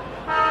games.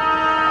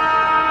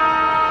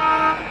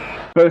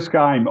 First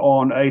game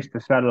on Easter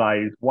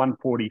Saturday is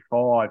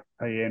 1:45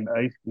 p.m.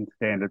 Eastern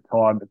Standard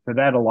Time. It's at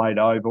Adelaide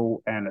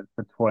Oval, and it's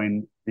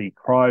between the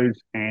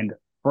Crows and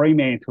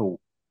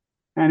Fremantle.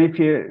 And if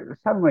you're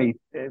suddenly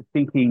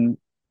thinking,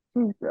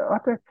 I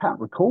can't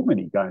recall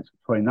many games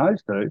between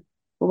those two,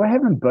 well, there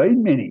haven't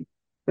been many.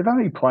 They've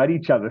only played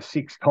each other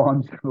 6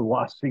 times in the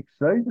last 6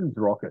 seasons,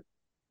 Rocket.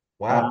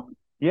 Wow.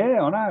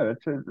 Yeah, I know.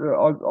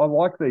 I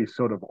like these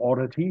sort of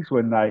oddities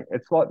when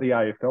it's like the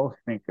AFL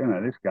think,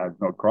 this game's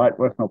not great.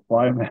 Let's not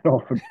play them that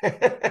often.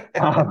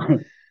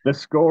 The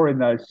score in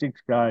those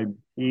 6 games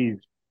is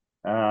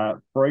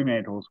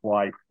Fremantle's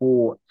way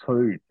 4-2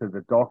 to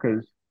the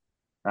Dockers.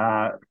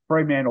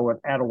 Fremantle at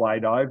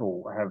Adelaide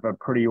Oval have a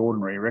pretty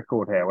ordinary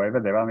record,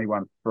 however. They've only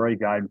won 3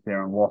 games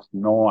there and lost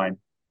 9.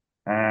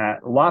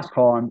 Last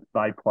time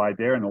they played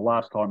there, and the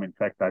last time, in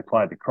fact, they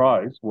played the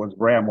Crows, was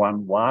round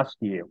 1 last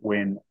year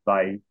when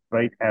they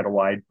beat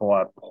Adelaide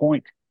by a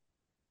point.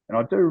 And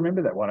I do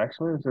remember that one,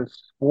 actually. It was a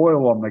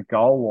spoil on the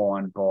goal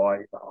line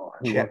by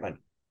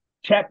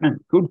Chapman.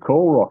 Good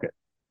call, Rocket.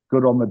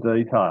 Good on the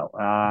detail.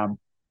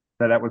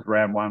 So that was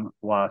round 1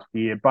 last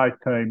year. Both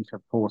teams,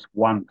 of course,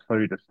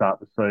 1-2 to start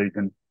the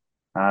season.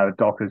 The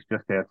Dockers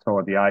just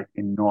outside the 8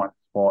 in 9th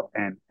spot,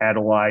 and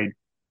Adelaide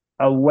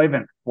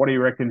 11th. What do you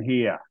reckon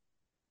here?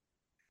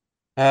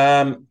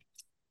 I'm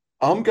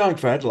going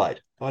for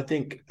Adelaide. I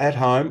think at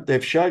home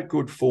they've showed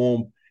good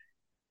form,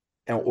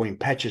 or in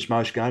patches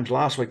most games.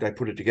 Last week they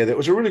put it together. It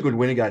was a really good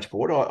win against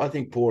Port. I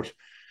think Port,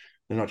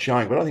 they're not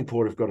showing, but I think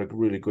Port have got a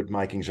really good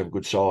makings of a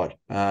good side.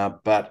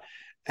 But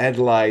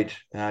Adelaide,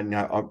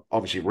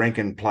 obviously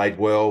Rankin played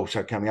well,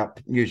 so coming up,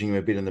 using him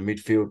a bit in the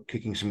midfield,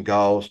 kicking some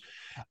goals.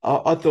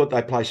 I thought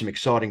they played some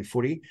exciting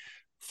footy.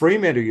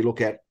 Fremantle, you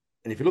look at,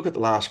 and if you look at the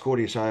last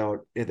quarter, you say,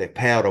 they're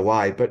powered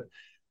away, but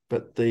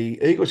the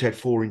Eagles had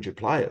 4 injured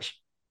players.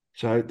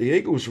 So the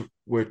Eagles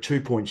were 2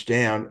 points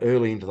down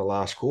early into the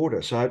last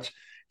quarter. So it's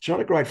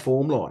not a great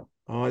form line.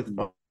 I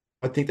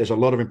think there's a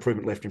lot of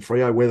improvement left in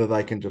Freo, whether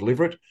they can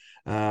deliver it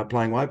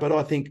playing away. But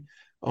I think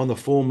on the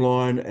form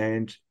line,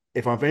 and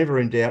if I'm ever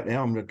in doubt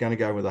now, I'm going to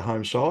go with the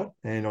home side.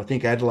 And I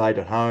think Adelaide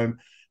at home,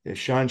 they've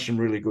shown some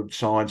really good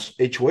signs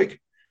each week.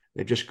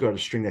 They've just got to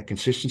string that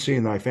consistency,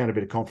 and they found a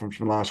bit of confidence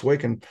from last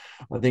week. And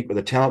I think with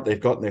the talent they've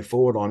got in their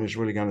forward line is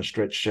really going to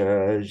stretch.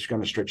 Is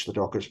going to stretch the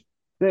Dockers.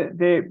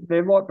 They're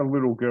like the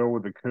little girl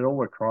with the curl,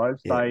 the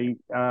Crows.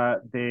 Yeah.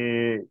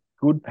 Their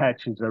good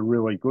patches are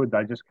really good.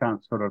 They just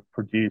can't sort of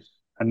produce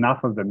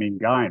enough of them in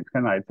games,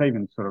 can they? It's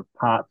even sort of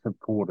parts of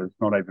quarters,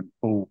 not even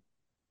full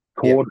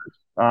quarters.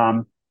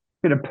 Yep.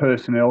 Bit of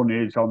personnel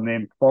news on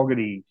them.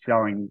 Fogarty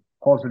showing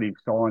positive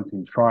signs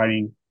in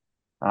training,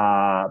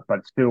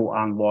 but still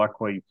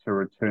unlikely to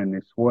return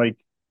this week.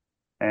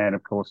 And,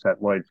 of course,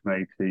 that leads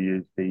me to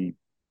use the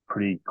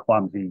pretty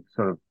clumsy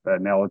sort of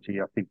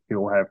analogy. I think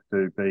he'll have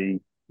to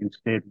be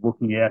instead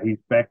looking out his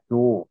back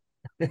door.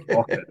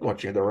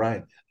 Watching the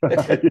rain.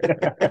 Yeah,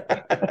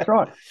 that's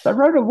right. They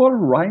wrote a lot of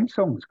rain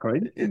songs,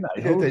 Creed, didn't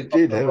they? Yeah, they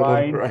did. The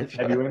rain.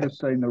 Have you ever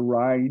seen the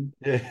rain?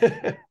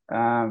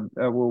 Yeah.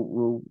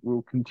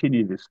 We'll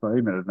continue this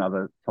theme at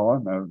another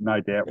time.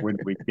 No doubt when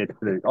we get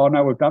to. Oh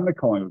no, we've done the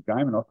Collingwood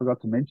game, and I forgot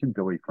to mention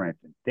Billy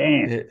Frampton.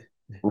 Damn. Yeah.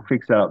 We'll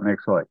fix that up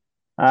next week.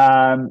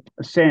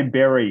 Sam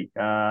Berry,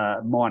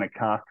 minor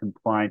calf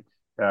complaint,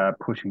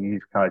 pushing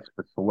his case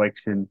for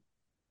selection.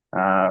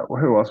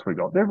 Who else we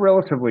got? They're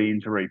relatively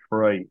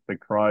injury-free, the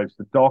Crows.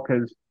 The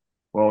Dockers,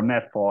 well,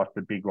 Nat Fyfe,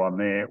 the big one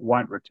there,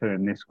 won't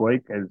return this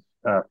week as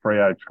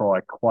Freo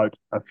try, quote,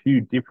 a few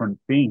different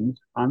things,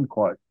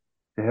 unquote,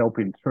 to help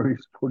him through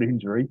his foot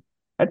injury.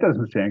 That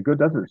doesn't sound good,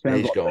 does it?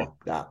 He's gone.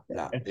 No,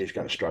 he's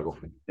going to struggle.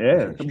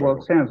 Yeah, well,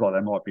 it sounds like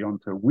they might be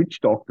onto witch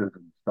doctors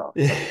and stuff.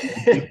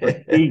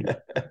 Different things.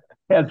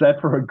 How's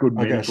that for a good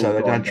medical? So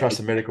they don't trust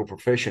the medical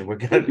profession.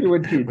 You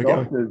went to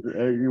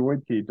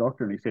your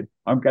doctor and he said,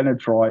 "I'm going to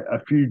try a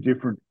few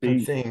different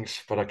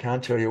things, but I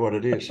can't tell you what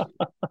it is."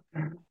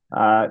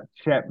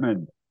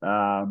 Chapman,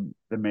 the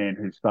man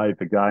who saved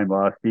the game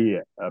last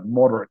year, a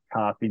moderate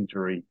calf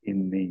injury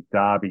in the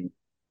Derby.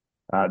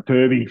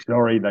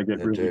 Sorry, they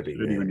get really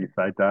dirty when you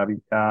say Derby.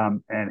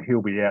 And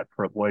he'll be out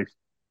for at least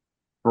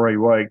 3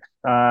 weeks.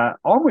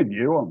 I'm with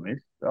you on this.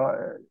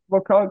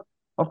 Look,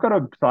 I've got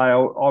to say I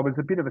was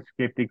a bit of a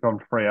sceptic on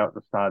Freo at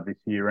the start of this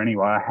year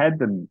anyway. I had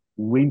them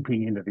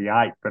limping into the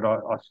 8, but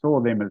I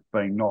saw them as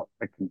being not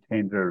a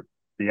contender.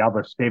 The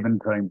other 7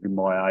 teams in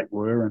my 8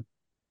 were, and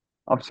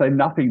I've seen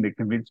nothing to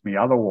convince me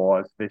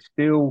otherwise. They're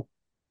still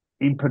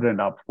impotent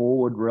up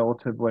forward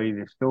relatively.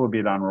 They're still a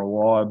bit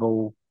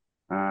unreliable,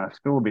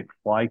 still a bit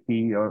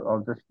flaky.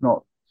 I'm just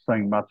not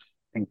seeing much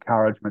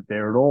encouragement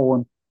there at all.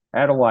 And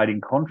Adelaide,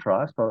 in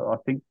contrast, I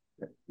think,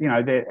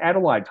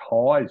 Adelaide's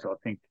highs, I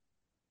think,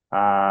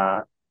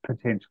 are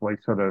potentially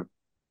sort of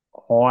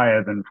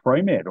higher than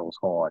Fremantle's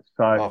highs.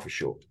 So, for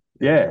sure.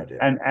 yeah,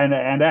 No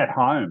and at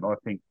home, I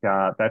think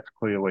that's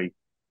clearly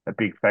a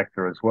big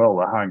factor as well.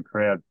 The home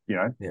crowd,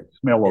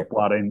 smell of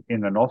blood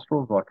in the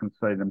nostrils. I can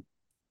see them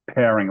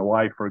powering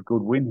away for a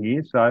good win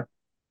here. So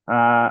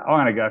I'm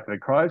going to go for the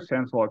Crows.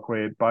 Sounds like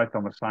we're both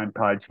on the same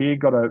page here.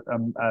 Got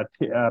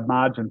a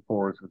margin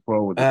for us as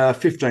well. With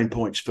 15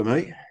 points for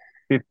me.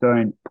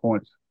 15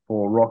 points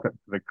for Rocket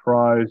for the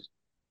Crows.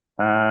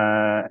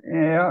 I'll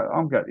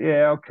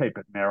keep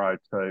it narrow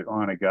too.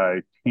 I'm going to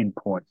go 10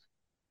 points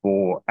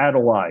for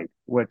Adelaide.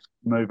 Let's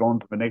move on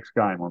to the next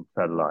game on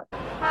Saturday.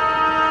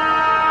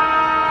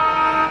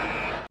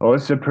 Well,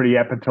 this is a pretty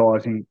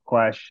appetising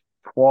clash.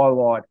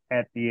 Twilight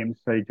at the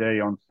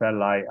MCG on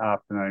Saturday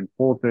afternoon,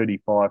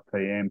 4:35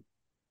 p.m.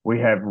 We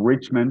have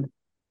Richmond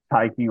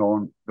taking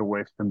on the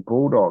Western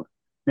Bulldogs.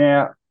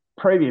 Now,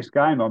 previous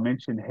game, I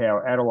mentioned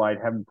how Adelaide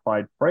haven't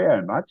played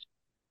Freo much.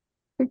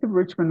 Think of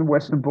Richmond and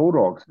Western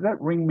Bulldogs. Does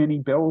that ring many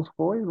bells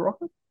for you,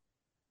 Rocket?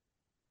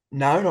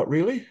 No, not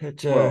really.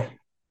 Here's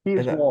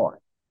why.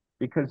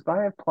 Because they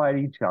have played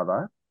each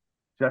other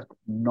just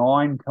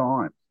 9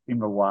 times in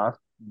the last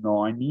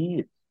 9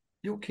 years.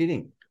 You're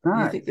kidding.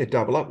 No. You think they'd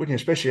double up, wouldn't you?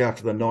 Especially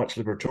after the Knights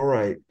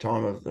Liberatore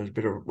time there's a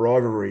bit of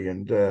rivalry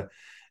and a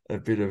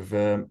bit of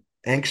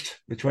angst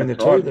between the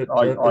two.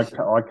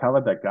 I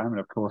covered that game, and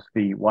of course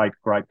the late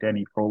great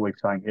Danny Frawley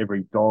saying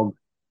every dog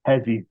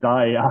has his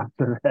day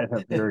after that,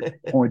 a very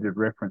pointed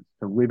reference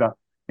to liver.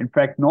 In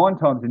fact, 9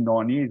 times in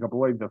 9 years, I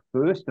believe the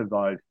first of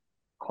those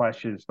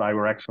clashes, they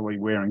were actually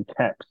wearing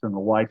caps and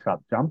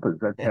lace-up jumpers.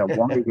 That's how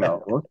long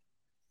ago it was.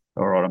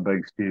 All right, I'm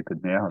being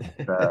stupid now.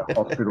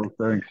 Hospital's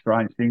doing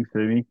strange things to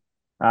me.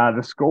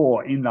 The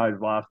score in those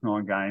last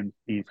 9 games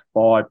is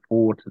 5-4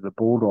 to the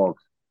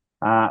Bulldogs.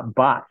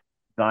 But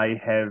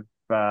they have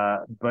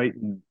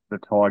beaten the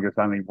Tigers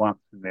only once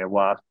in their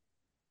last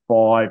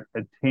 5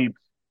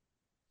 attempts.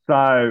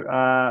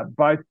 So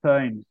both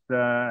teams, how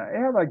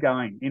are they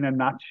going? In a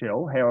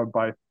nutshell, how are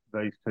both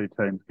these two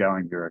teams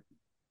going, do you reckon?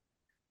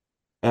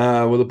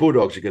 Well, the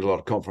Bulldogs have got a lot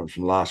of confidence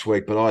from last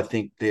week, but I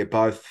think they're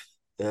both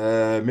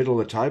middle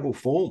of the table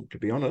form, to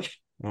be honest.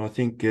 And I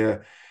think, and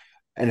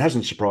it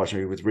hasn't surprised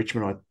me with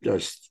Richmond. I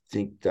just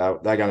think they're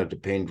going to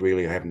depend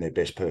really on having their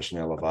best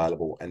personnel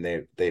available and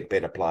their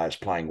better players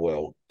playing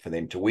well for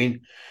them to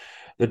win.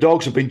 The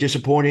Dogs have been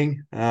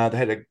disappointing. They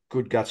had a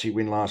good gutsy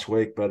win last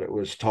week, but it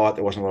was tight.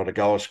 There wasn't a lot of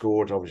goals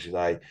scored. Obviously,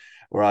 they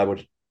were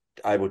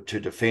able to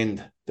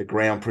defend the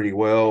ground pretty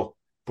well,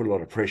 put a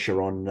lot of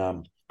pressure on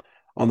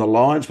the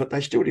Lions, but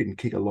they still didn't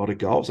kick a lot of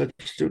goals. They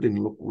still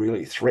didn't look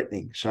really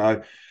threatening.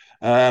 So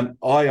I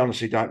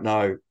honestly don't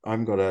know. I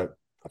haven't got a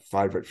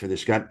favourite for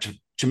this game.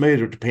 To me,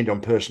 it'll depend on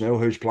personnel,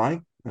 who's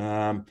playing.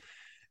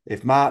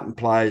 If Martin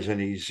plays and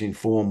he's in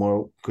form,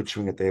 well, could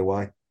swing it their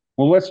way.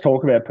 Well, let's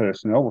talk about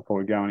personnel before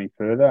we go any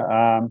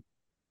further.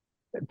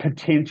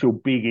 Potential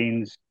big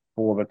ins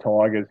for the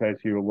Tigers, as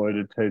you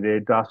alluded to there.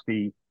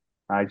 Dusty,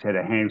 he's had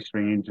a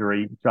hamstring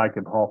injury.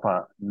 Jacob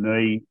Hopper,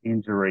 knee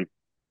injury.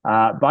 They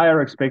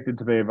are expected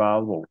to be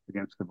available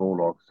against the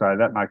Bulldogs, so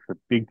that makes a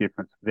big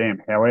difference for them.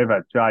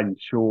 However, Jaden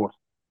Short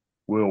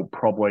will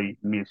probably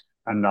miss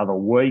another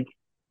week.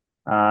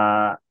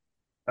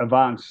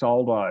 Ivan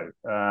Soldo,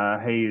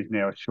 he is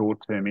now a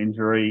short-term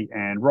injury,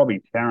 and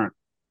Robbie Tarrant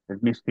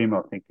has missed him,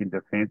 I think, in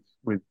defence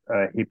with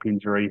a hip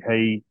injury.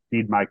 He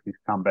did make his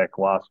comeback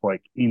last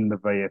week in the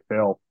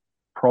VFL.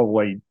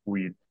 Probably,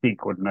 we'd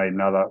think, would need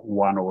another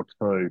 1 or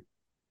 2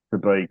 to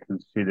be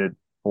considered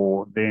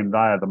for them. They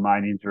are the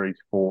main injuries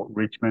for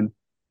Richmond.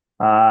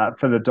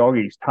 For the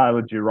Doggies,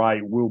 Taylor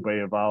Duray will be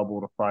available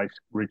to face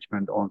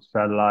Richmond on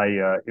Saturday.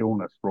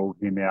 Illness ruled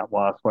him out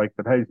last week,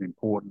 but he's an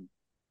important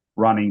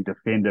running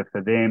defender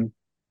for them.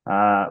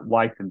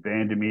 Lathan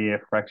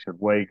Vandermeer, fractured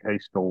leg,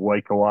 he's still a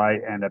week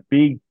away, and a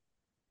big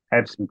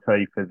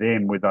absentee for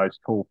them with those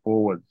tall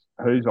forwards.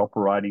 Who's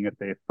operating at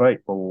their feet?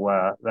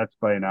 Well, that's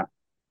been a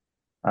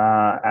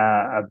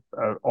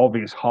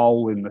obvious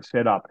hole in the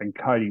setup, and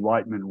Cody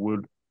Waitman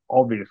would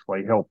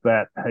obviously help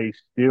that. He's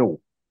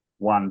still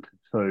 1 to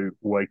 2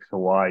 weeks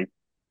away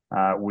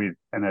with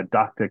an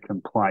adductor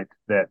complaint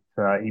that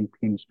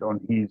impinged on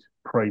his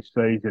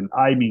pre-season,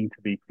 aiming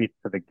to be fit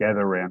for the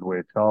gather round,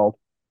 we're told.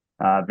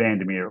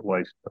 Vandermeer at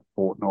least a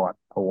fortnight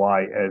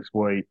away, as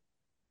we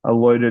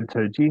alluded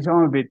to. Geez,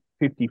 I'm a bit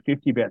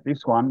 50-50 about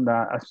this one.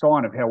 A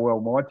sign of how well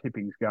my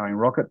tipping's going,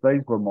 Rocket.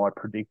 These were my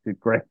predicted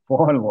grand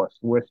finalists: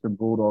 Western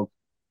Bulldogs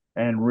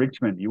and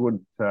Richmond. You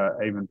wouldn't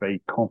even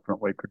be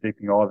confidently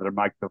predicting either to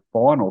make the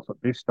finals at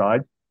this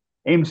stage.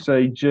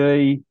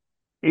 MCG,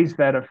 is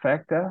that a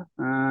factor?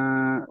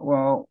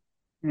 Well,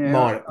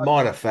 yeah.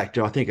 Minor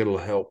factor. I think it'll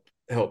help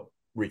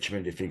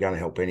Richmond if you're going to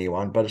help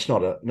anyone, but it's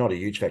not a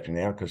huge factor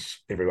now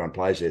because everyone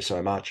plays there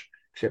so much,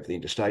 except for the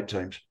interstate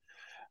teams.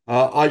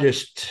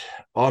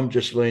 I'm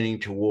just leaning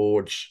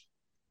towards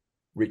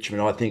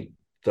Richmond. I think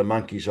the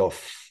monkeys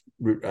off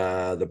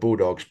the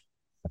Bulldogs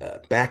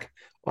back.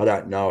 I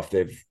don't know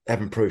if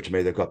haven't proved to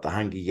me they've got the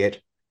hunger yet.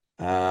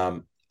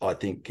 I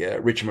think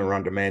Richmond were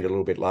undermanned a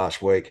little bit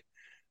last week.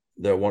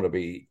 They'll want to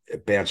be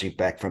bouncing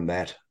back from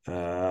that.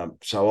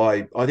 So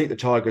I think the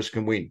Tigers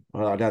can win.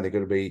 I don't think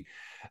it'll be.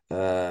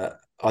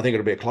 I think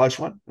it'll be a close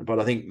one, but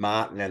I think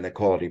Martin and the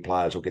quality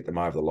players will get them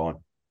over the line.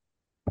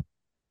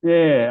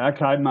 Yeah.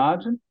 Okay.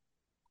 Margin.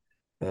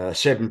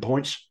 7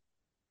 points.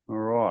 All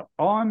right.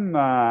 I'm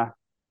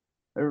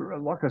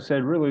like I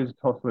said, really is a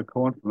toss of the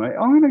coin for me.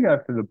 I'm going to go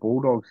for the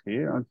Bulldogs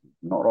here. It's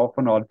not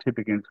often I'd tip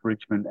against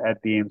Richmond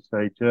at the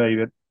MCG,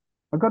 but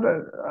I've got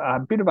a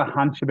bit of a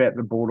hunch about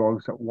the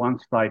Bulldogs that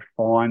once they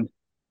find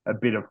a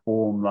bit of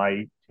form,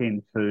 they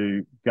tend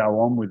to go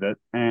on with it,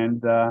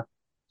 and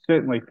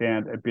certainly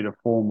found a bit of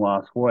form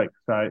last week.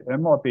 So it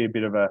might be a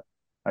bit of a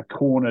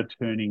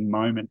corner-turning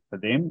moment for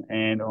them,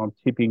 and I'm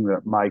tipping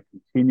that may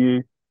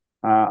continue.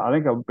 I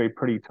think it'll be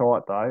pretty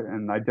tight, though,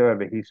 and they do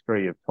have a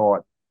history of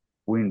tight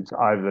wins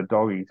over the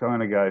Doggies. I'm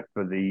going to go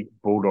for the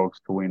Bulldogs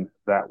to win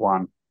that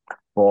one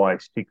by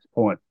 6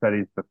 points. That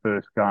is the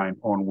first game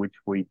on which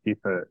we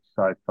differ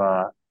so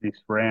far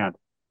this round.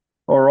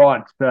 All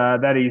right,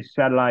 that is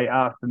Saturday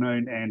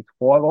afternoon and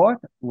twilight.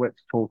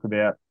 Let's talk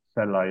about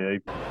Saturday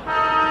evening.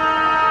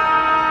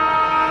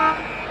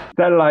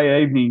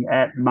 Saturday evening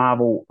at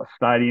Marvel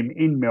Stadium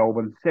in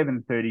Melbourne,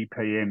 7:30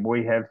 p.m.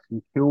 We have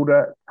St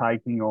Kilda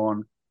taking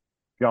on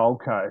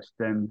Gold Coast,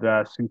 and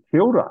St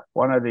Kilda,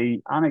 one of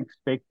the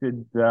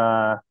unexpected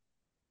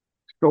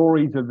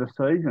stories of the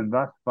season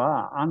thus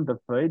far,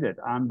 undefeated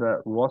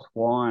under Ross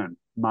Lyon,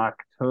 Mark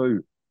II.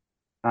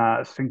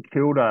 St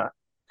Kilda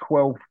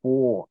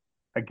 12-4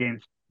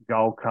 against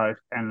Gold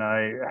Coast, and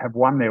they have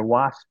won their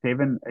last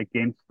 7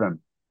 against them.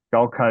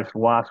 Gold Coast's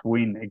last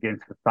win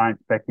against the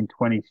Saints back in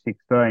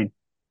 2016.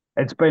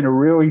 It's been a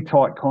really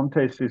tight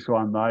contest, this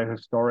one, though,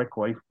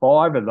 historically.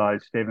 5 of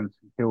those 7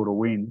 St Kilda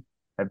wins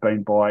have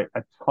been by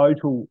a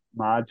total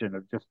margin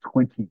of just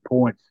 20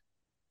 points.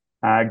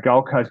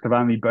 Gold Coast have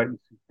only beaten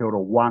St Kilda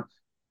once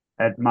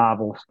at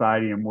Marvel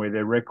Stadium, where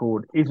their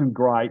record isn't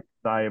great.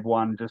 They have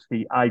won just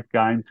the 8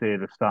 games there,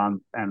 the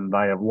Suns, and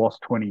they have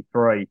lost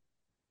 23.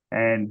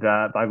 And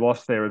they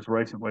lost there as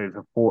recently as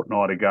a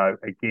fortnight ago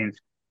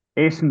against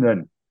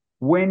Essendon.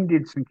 When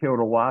did St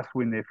Kilda last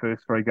win their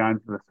first 3 games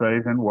of the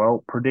season?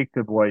 Well,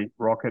 predictably,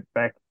 Rocket,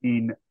 back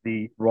in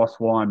the Ross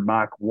Lyon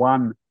Mark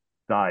I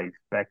days,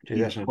 back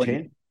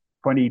 2010?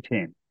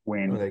 2010,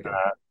 when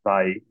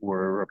they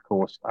were, of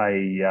course,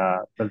 a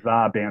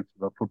bizarre bounce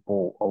of a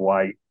football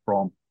away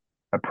from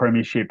a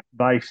premiership.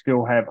 They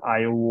still have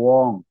a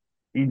long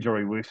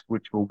injury list,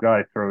 which we'll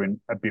go through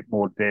in a bit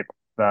more depth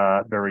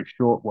very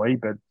shortly.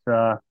 But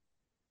how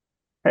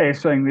are you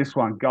seeing this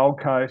one?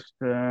 Gold Coast,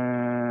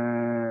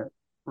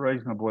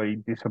 reasonably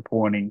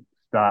disappointing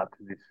start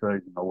to this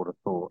season, I would have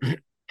thought.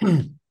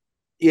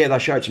 Yeah, they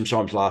showed some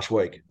signs last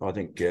week. I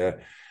think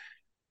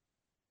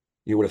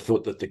you would have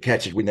thought that the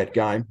Cats would win that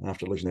game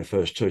after losing their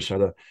first 2.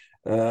 So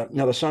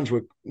the Suns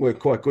were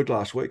quite good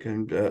last week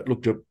and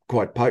looked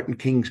quite potent.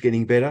 King's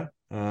getting better.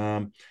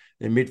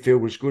 Their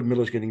midfield was good.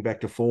 Miller's getting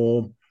back to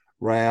form.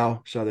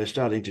 Rao, so they're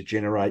starting to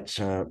generate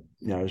some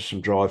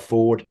drive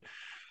forward.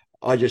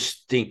 I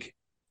just think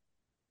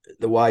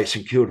the way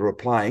St Kilda are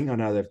playing, I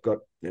know they've got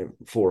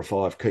 4 or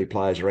 5 key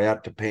players are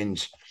out.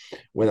 Depends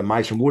whether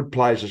Mason Wood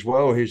plays as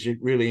well, who's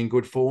really in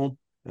good form.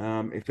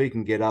 If he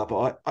can get up,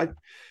 I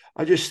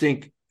just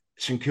think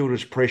St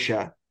Kilda's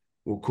pressure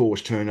will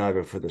cause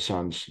turnover for the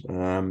Suns.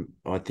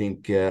 I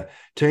think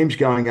teams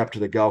going up to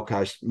the Gold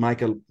Coast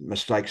make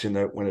mistakes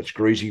when it's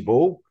greasy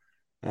ball.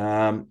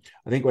 I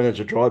think when it's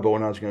a dry ball,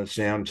 and I was going to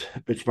sound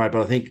a bit smart,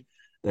 but I think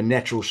the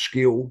natural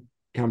skill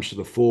comes to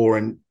the fore,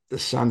 and the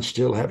Suns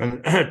still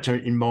haven't,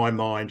 in my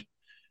mind,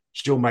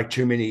 still make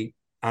too many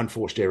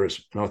unforced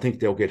errors. And I think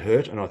they'll get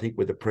hurt. And I think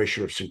with the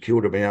pressure of St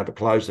Kilda being able to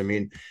close them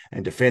in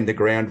and defend the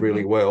ground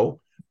really well,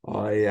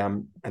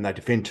 and they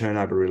defend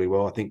turnover really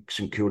well, I think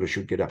St Kilda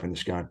should get up in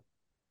this game.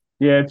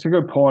 Yeah, it's a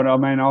good point. I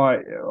mean, I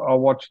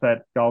watched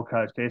that Gold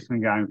Coast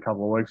Essendon game a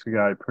couple of weeks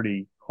ago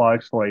pretty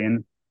closely,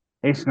 and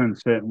Essendon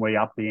certainly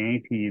upped the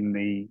ante in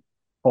the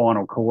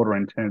final quarter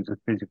in terms of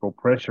physical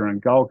pressure,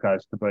 and Gold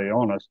Coast, to be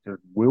honest,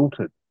 just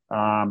wilted.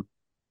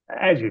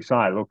 As you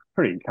say, look,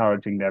 pretty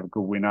encouraging to have a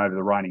good win over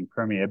the reigning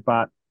premier,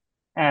 but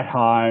at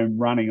home,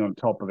 running on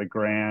top of the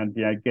ground,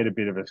 get a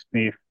bit of a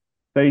sniff.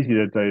 It's easy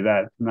to do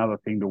that. It's another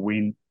thing to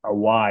win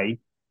away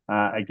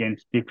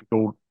against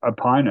difficult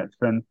opponents.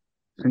 And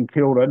St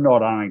Kilda,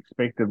 not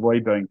unexpectedly,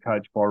 being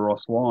coached by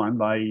Ross Lyon,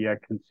 they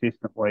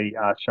consistently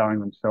are showing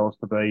themselves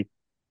to be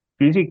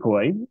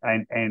physically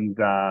and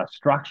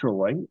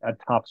structurally a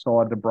tough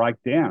side to break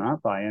down,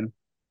 aren't they? And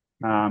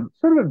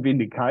sort of a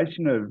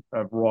vindication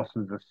of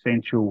Ross's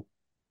essential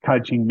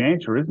coaching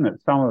mantra, isn't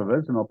it? Some of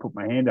us, and I'll put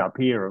my hand up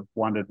here, have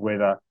wondered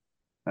whether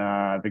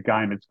the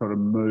game had sort of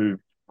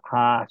moved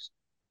past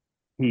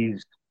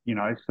his,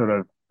 sort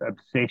of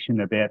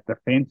obsession about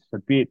defence a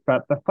bit,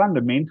 but the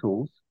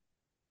fundamentals,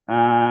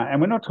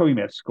 and we're not talking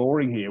about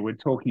scoring here, we're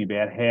talking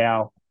about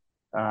how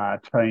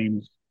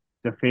teams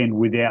defend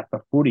without the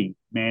footy,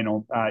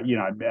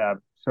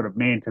 sort of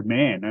man to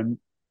man. And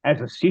as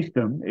a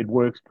system, it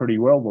works pretty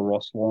well, the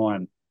Ross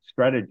Lyon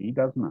strategy,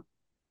 doesn't it?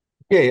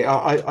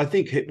 Yeah, I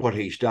think what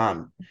he's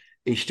done,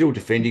 he's still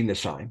defending the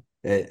same,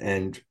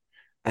 and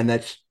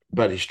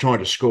but he's trying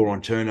to score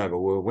on turnover.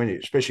 Well,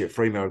 especially at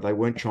Fremantle, they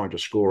weren't trying to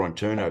score on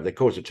turnover. They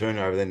caused a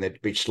turnover, then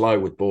they'd be slow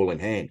with ball in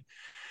hand.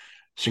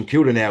 St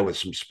Kilda now with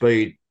some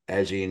speed,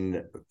 as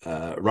in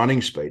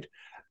running speed.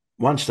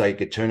 Once they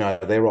get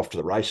turnover, they're off to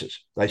the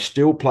races. They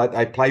still play.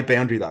 They play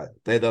boundary though.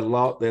 They're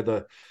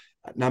the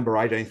number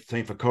 18th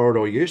team for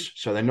corridor use,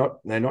 so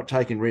they're not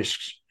taking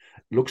risks.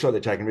 Looks like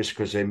they're taking risks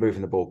because they're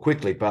moving the ball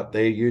quickly, but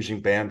they're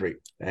using boundary.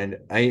 And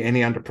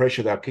any under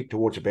pressure, they'll kick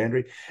towards a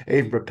boundary,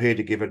 even prepared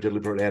to give a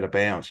deliberate out of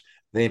bounds.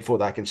 Therefore,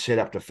 they can set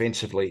up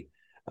defensively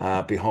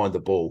behind the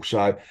ball.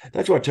 So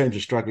that's why teams are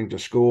struggling to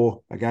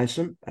score against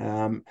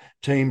them.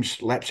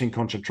 Teams lapsing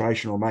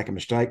concentration or making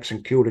mistakes,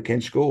 and Kilda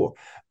can score.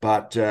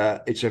 But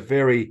it's a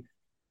very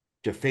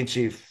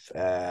defensive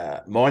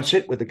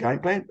mindset with the game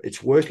plan.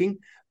 It's working,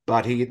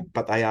 but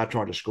they are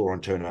trying to score on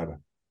turnover.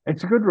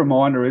 It's a good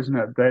reminder, isn't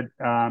it, that,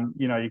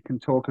 you can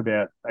talk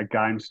about a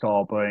game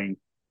style being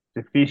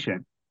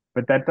deficient,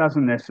 but that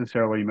doesn't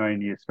necessarily mean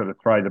you sort of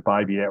throw the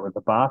baby out with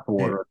the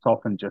bathwater. Yeah. It's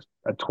often just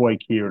a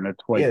tweak here and a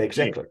tweak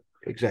there.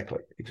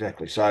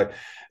 Exactly. So,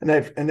 and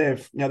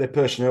they've their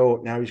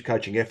personnel, his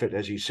coaching effort,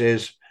 as he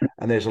says,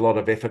 and there's a lot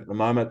of effort at the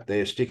moment.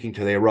 They're sticking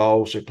to their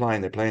roles. They're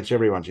playing their plans.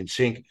 Everyone's in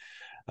sync.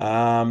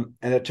 And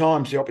at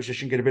times the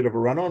opposition get a bit of a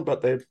run on,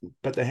 but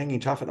they're hanging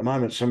tough at the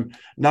moment. Some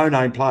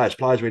no-name players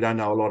we don't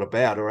know a lot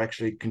about, are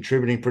actually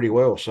contributing pretty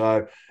well.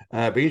 So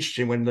it'll be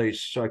interesting when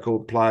these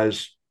so-called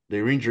players,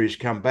 their injuries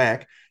come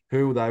back,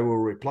 who they will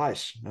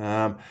replace.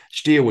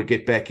 Steele would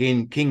get back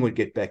in, King would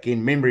get back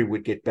in, Membry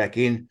would get back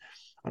in.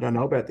 I don't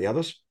know about the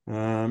others.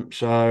 Because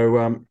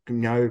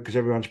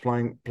everyone's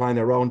playing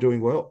their role and doing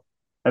well.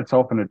 That's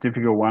often a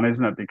difficult one,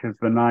 isn't it? Because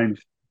the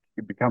names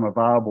become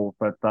available,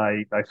 but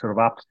they sort of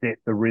upset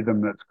the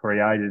rhythm that's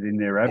created in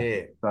their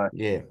absence. That's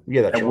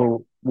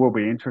right. Will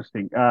be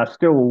interesting.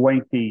 Still a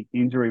lengthy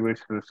injury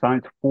list for the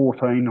Saints,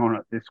 14 on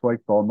it this week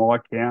by my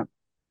count.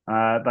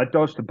 They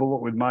dodged a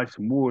bullet with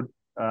Mason Wood,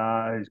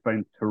 who's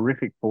been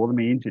terrific for them.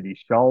 He injured his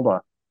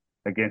shoulder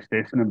against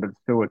Essendon, but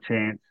still a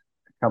chance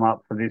to come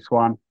up for this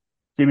one.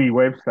 Jimmy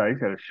Webster, he's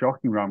had a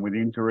shocking run with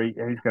injury.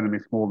 He's going to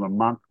miss more than a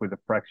month with a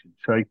fractured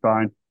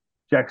cheekbone.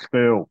 Jack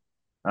Steele,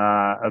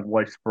 at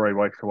least 3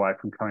 weeks away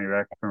from coming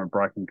back from a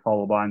broken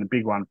collarbone. The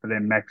big one for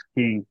them, Max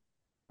King,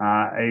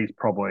 he's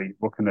probably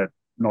looking at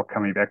not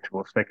coming back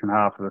till the second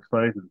half of the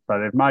season. So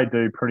they may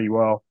do pretty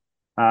well.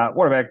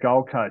 What about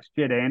Gold Coast?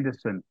 Jed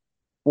Anderson,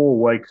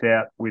 4 weeks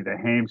out with a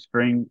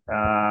hamstring.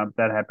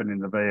 That happened in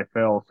the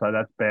VFL, so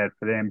that's bad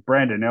for them.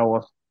 Brandon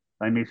Ellis,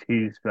 they miss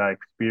his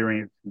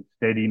experience and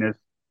steadiness.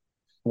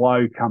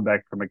 Slow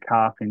comeback from a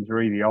calf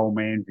injury, the old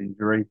man's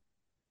injury.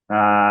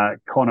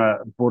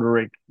 Connor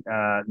Buderick,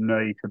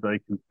 knee to be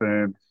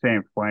confirmed.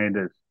 Sam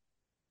Flanders,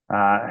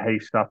 he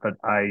suffered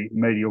a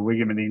medial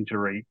ligament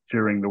injury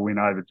during the win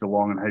over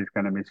Geelong, and he's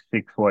going to miss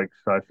 6 weeks.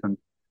 So some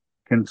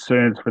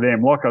concerns for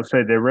them. Like I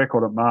said, their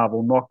record at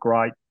Marvel, not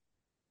great,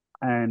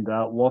 and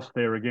lost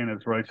there again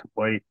as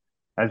recently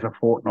as a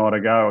fortnight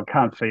ago. I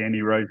can't see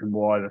any reason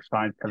why the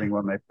Saints, having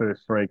won their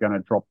first 3, are going to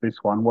drop this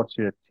one. What's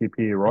your tip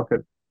here,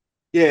 Rocket?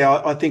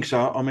 Yeah, I think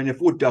so. I mean, if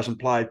Wood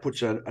doesn't play, it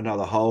puts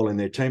another hole in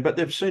their team, but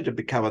they've seemed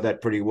to cover that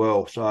pretty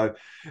well. So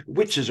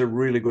Witts is a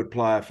really good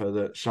player for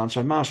the Suns.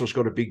 So Marshall's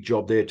got a big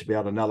job there to be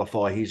able to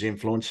nullify his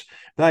influence.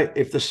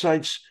 If the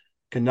Saints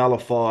can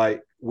nullify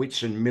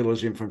Witts and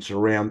Miller's influence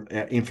around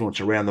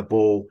the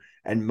ball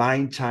and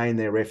maintain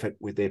their effort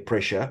with their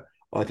pressure,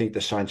 I think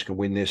the Saints can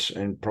win this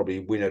and probably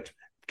win it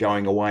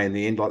going away in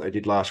the end like they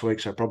did last week.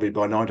 So probably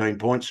by 19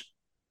 points.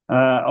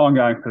 I'm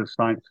going for the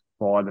Saints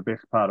by the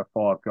best part of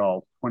 5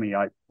 goals,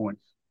 28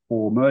 points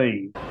for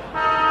me.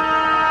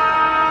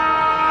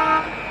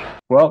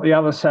 Well, the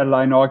other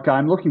Saturday night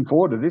game, looking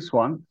forward to this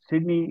one.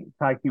 Sydney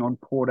taking on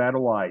Port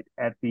Adelaide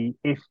at the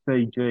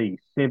SCG,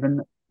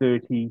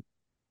 7:30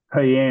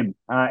 p.m.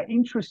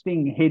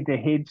 Interesting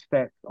head-to-head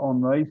stats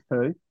on these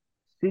two.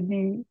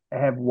 Sydney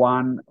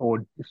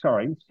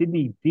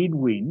did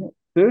win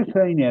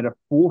 13 out of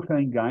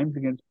 14 games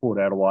against Port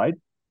Adelaide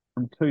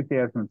from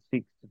 2006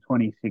 to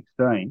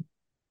 2016.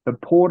 The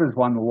Port has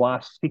won the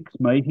last 6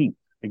 meetings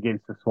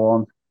against the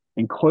Swans,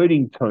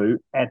 including 2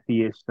 at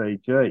the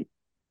SCG.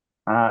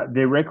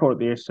 Their record at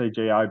the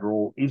SCG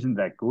overall isn't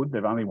that good.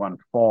 They've only won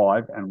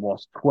 5 and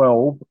lost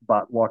 12,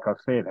 but like I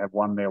said, have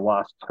won their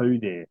last 2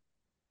 there.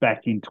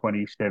 back in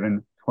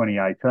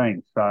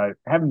 2018. So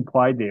haven't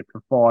played there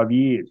for 5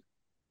 years.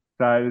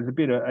 So there's a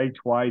bit of each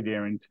way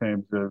there in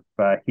terms of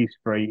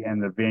history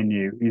and the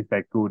venue. Is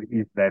that good?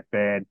 Is that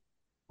bad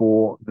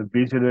for the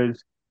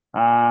visitors?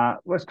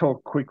 Let's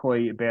talk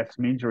quickly about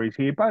some injuries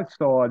here. Both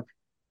sides,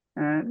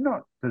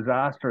 not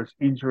disastrous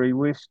injury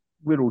list.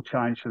 Little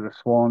change for the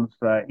Swans.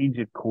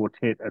 Injured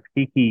quartet of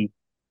Hickey,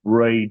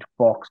 Reid,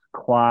 Fox,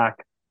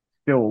 Clark,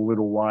 still a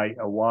little way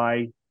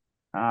away.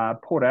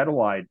 Port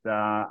Adelaide,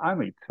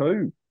 only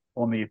two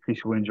on the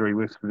official injury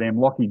list for them.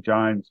 Lockie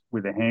Jones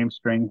with a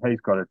hamstring, he's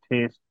got a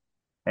test,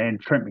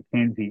 and Trent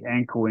McKenzie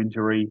ankle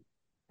injury,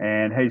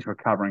 and he's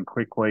recovering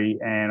quickly,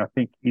 and I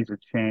think is a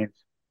chance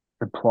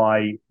to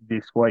play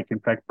this week. In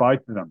fact, both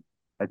of them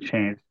a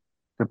chance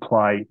to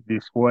play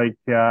this week.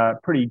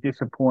 Pretty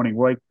disappointing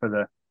week for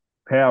the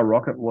Power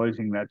Rocket,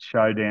 losing that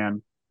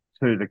showdown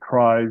to the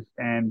Crows,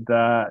 and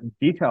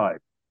ditto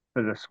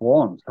for the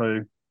Swans,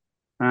 who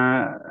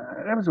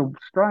that was a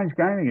strange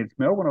game against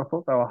Melbourne. I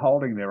thought they were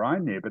holding their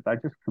own there, but they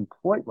just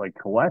completely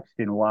collapsed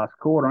in the last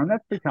quarter, and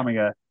that's becoming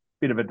a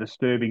bit of a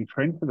disturbing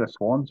trend for the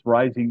Swans,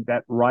 raising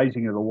of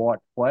the white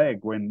flag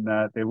when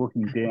they're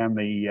looking down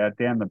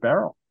the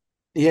barrel.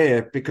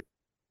 Yeah, because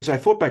they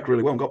fought back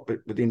really well and got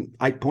within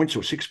 8 points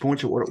or 6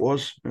 points or what it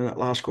was in that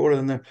last quarter,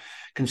 and they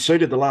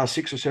conceded the last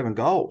 6 or 7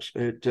 goals.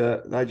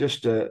 They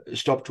just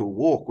stopped to a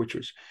walk, which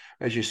was,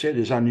 as you said,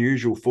 is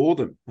unusual for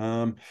them.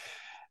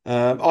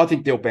 I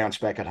think they'll bounce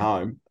back at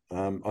home.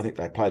 I think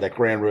they play that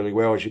ground really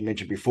well, as you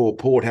mentioned before.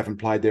 Port haven't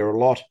played there a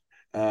lot.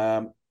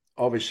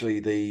 Obviously,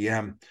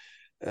 the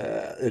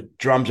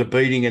drums are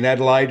beating in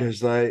Adelaide, as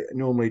they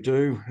normally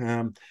do.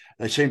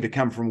 They seem to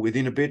come from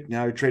within a bit.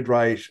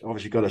 Treadray's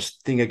obviously got a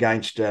thing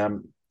against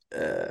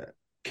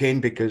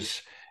Ken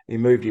because he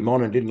moved him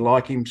on and didn't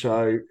like him,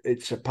 so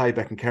it's a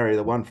payback and carry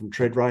the one from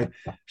Treadray.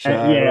 So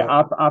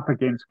up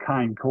against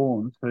Kane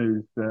Corns,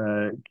 who's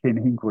Ken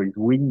Hinkley's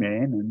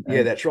wingman.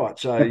 And that's right.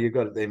 So you've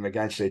got them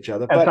against each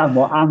other. But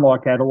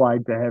unlike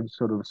Adelaide, to have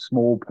sort of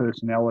small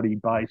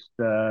personality-based.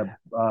 But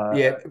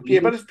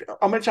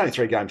it's only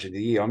 3 games in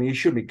the year. I mean, you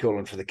shouldn't be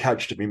calling for the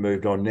coach to be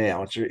moved on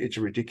now. It's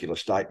a ridiculous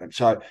statement.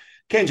 So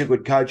Ken's a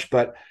good coach,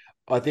 but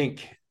I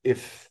think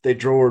if their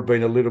draw had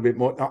been a little bit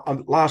more,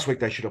 last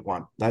week they should have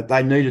won.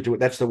 They needed to.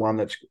 That's the one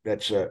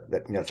it's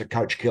a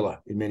coach killer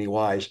in many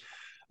ways.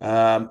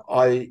 I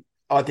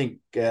think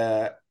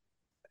Port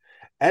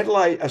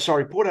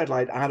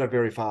Adelaide aren't a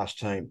very fast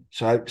team.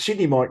 So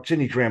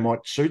Sydney ground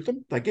might suit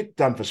them. They get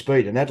done for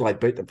speed, and Adelaide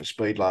beat them for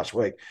speed last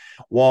week.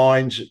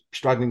 Wines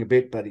struggling a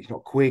bit, but he's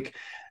not quick.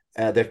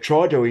 They've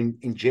tried to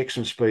inject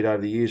some speed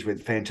over the years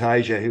with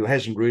Fantasia, who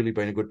hasn't really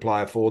been a good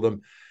player for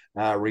them.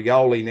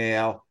 Rioli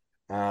now.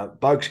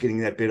 Boak's getting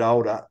that bit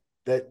older.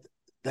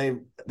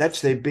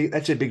 That's their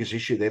biggest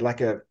issue. They lack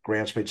a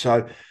ground speed.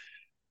 So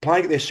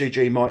playing at their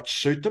CG might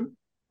suit them,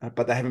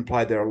 but they haven't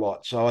played there a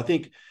lot. So I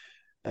think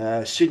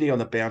Sydney on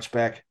the bounce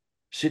back,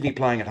 Sydney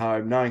playing at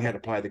home, knowing how to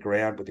play the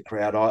ground with the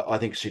crowd. I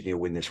think Sydney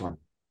will win this one.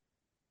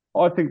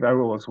 I think they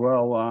will as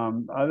well.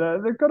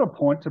 They've got a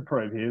point to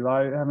prove here,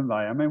 though, haven't they?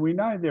 I mean, we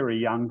know they're a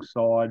young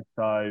side,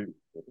 so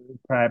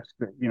perhaps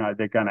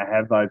they're going to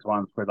have those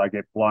ones where they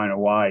get blown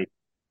away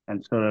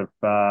and sort of,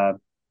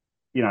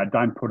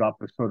 don't put up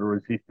the sort of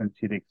resistance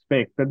you'd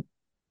expect. But,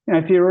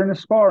 if you're an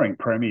aspiring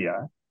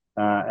premier,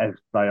 as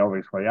they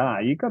obviously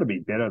are, you've got to be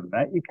better than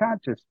that. You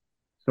can't just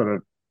sort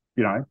of,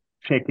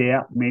 check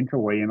out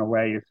mentally and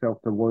allow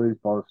yourself to lose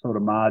by the sort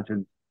of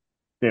margins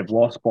they've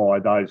lost by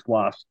those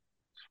last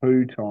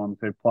 2 times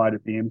they've played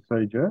at the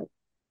MCG.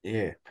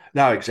 Yeah,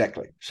 no,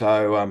 exactly.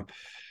 So,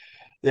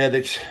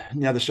 there's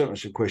certainly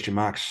some question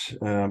marks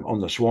on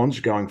the Swans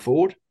going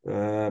forward.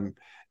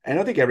 And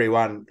I think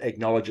everyone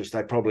acknowledges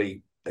they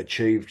probably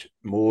achieved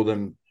more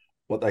than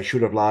what they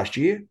should have last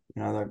year.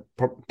 They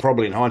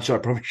probably, in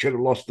hindsight, probably should have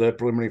lost the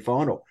preliminary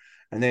final.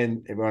 And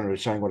then everyone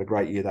was saying what a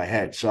great year they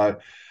had. So,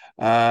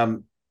 I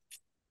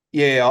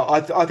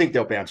think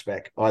they'll bounce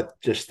back. I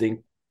just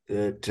think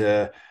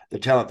that the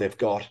talent they've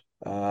got,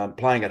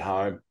 playing at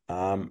home,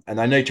 and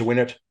they need to win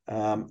it.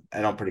 And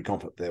I'm pretty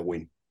confident they'll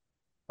win.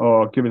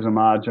 Oh, give us a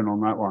margin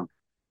on that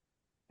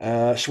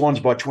one. Swans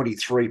by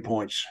 23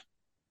 points.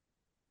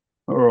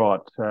 All right,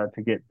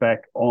 to get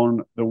back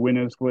on the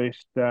winners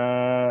list,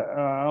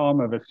 I'm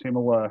of a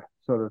similar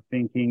sort of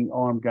thinking.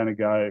 I'm going to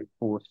go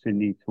for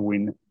Sydney to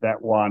win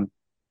that one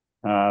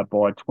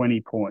by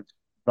 20 points,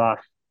 thus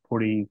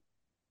putting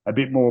a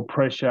bit more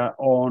pressure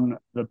on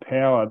the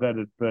Power.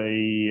 That'd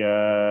be,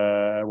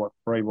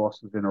 3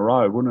 losses in a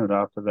row, wouldn't it,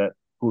 after that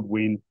good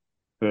win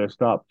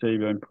first up? Gee,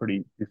 been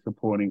pretty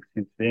disappointing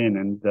since then,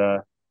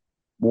 and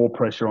more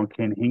pressure on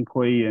Ken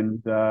Hinkley, and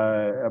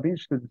I'll be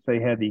interested to see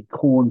how the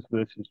Corns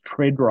versus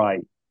Treadray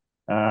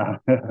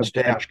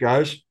Stouch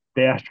goes.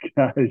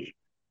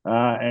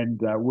 And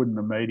wouldn't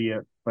the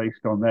media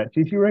feast on that?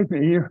 Geez, you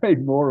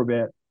read more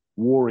about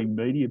warring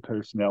media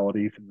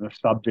personalities and the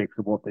subjects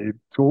of what they're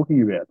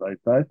talking about those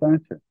days,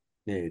 don't you?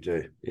 Yeah, you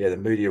do. Yeah, the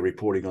media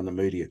reporting on the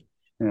media.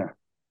 Yeah,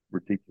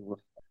 ridiculous.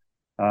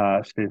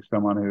 Says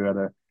someone who had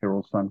a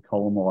Herald Sun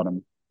column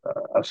item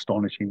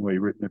astonishingly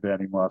written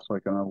about him last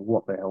week. I don't know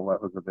what the hell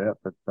that was about,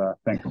 but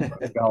thanks for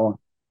going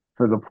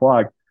for the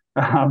plug.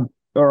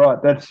 All right,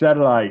 that's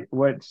Saturday.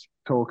 Let's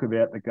talk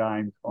about the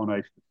games on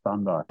Easter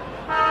Sunday.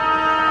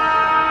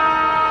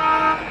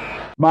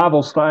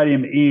 Marvel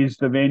Stadium is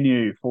the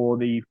venue for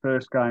the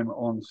first game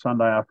on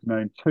Sunday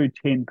afternoon,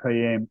 2:10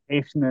 p.m.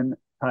 Essendon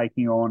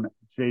taking on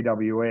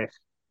GWS.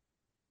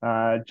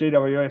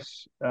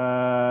 GWS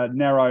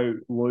narrow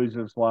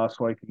losers last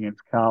week against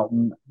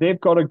Carlton.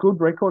 They've got a good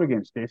record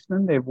against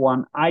Essendon. They've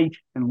won 8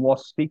 and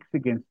lost 6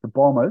 against the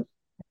Bombers,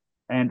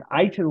 and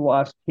 8 of the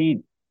last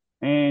 10.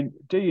 And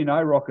do you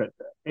know, Rocket,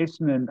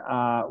 Essendon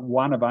are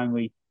one of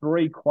only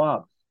 3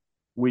 clubs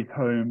with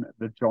whom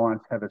the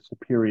Giants have a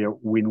superior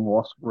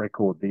win-loss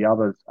record. The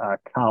others are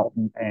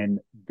Carlton and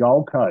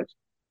Gold Coast.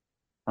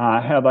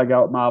 How they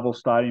go at Marvel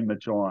Stadium, the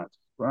Giants?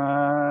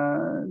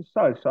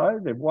 So.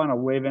 They've won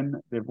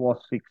 11, they've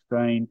lost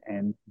 16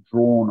 and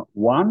drawn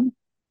 1.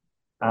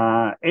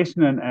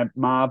 Essendon at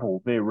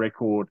Marvel, their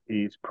record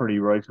is pretty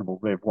reasonable.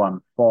 They've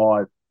won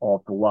 5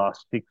 of the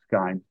last 6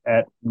 games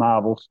at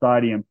Marvel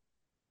Stadium.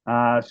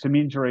 Some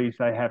injuries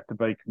they have to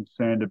be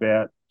concerned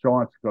about.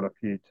 Giants have got a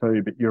few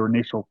too, but your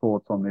initial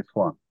thoughts on this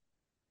one?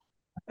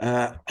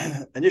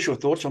 Initial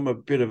thoughts, I'm a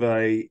bit of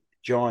a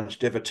Giants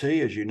devotee,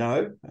 as you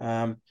know.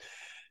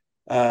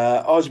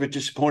 I was a bit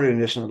disappointed in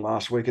Essendon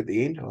last week at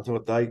the end. I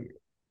thought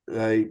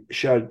they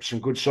showed some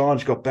good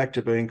signs, got back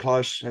to being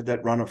close, had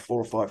that run of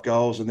 4 or 5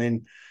 goals, and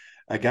then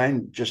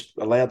again just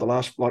allowed the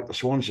last, like the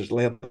Swans, just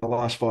allowed the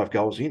last 5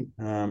 goals in.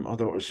 I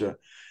thought it was a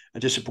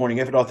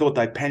disappointing effort. I thought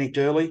they panicked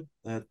early.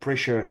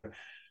 Pressure.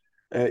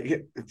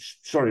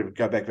 Sorry to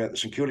go back about the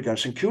St Kilda game.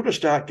 St Kilda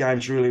start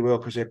games really well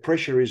because their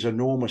pressure is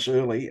enormous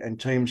early, and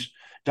teams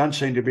don't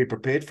seem to be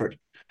prepared for it.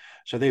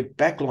 So their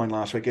backline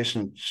last week,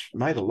 Essendon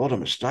made a lot of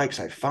mistakes.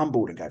 They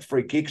fumbled and gave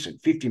free kicks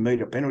and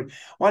 50-metre penalty.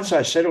 Once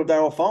they settled, they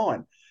were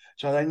fine.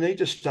 So they need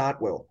to start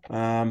well.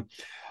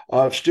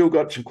 I've still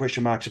got some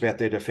question marks about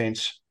their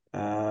defence.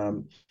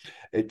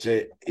 It's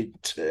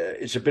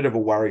a bit of a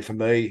worry for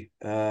me.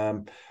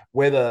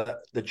 Whether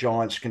the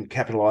Giants can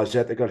capitalise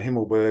that. They've got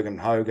Himmelberg and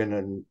Hogan,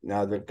 and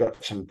they've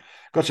got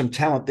some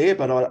talent there,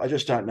 but I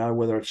just don't know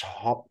whether it's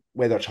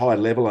high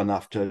level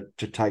enough to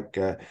take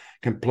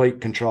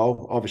complete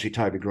control. Obviously,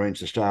 Toby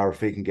Green's the star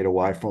if he can get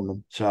away from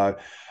them. So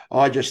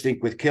I just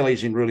think with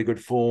Kelly's in really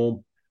good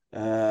form.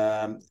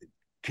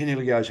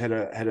 Canelio's had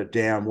a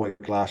down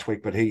week last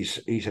week, but he's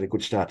had a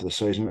good start to the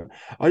season.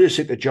 I just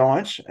think the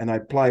Giants, and they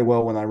play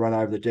well when they run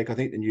over the deck. I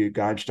think the new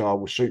game style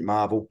will suit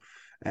Marvel,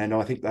 and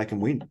I think they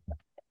can win.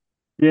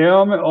 Yeah,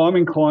 I'm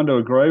inclined to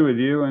agree with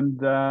you.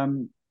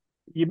 And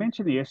you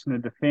mentioned the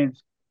Essendon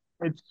defence.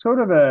 It's sort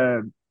of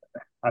a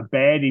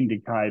bad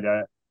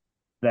indicator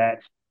that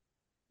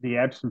the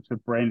absence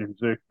of Brandon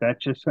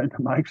Zerk-Thatcher seemed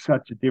to make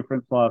such a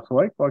difference last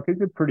week. Like,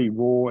 he's a pretty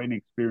raw,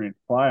 inexperienced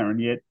player,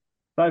 and yet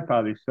so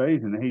far this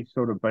season, he's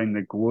sort of been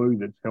the glue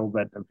that's held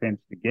that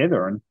defence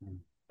together, and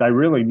they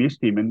really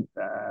missed him. And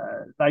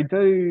they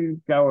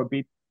do go a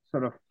bit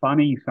sort of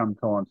funny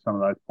sometimes, some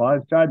of those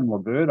players. Jaden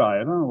Laverde, I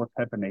don't know what's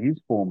happened to his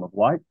form of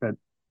late, but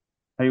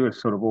he was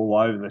sort of all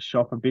over the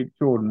shop a bit.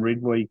 Jordan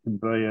Ridley can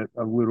be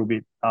a little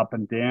bit up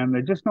and down.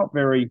 They're just not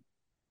very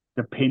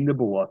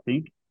dependable, I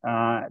think.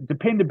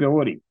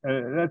 Dependability,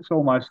 that's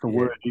almost the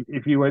word.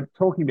 If you were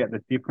talking about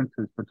the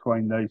differences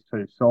between these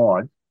two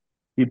sides,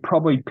 you'd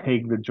probably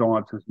peg the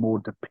Giants as more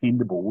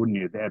dependable, wouldn't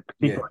you? They're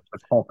particularly at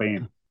the top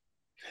end.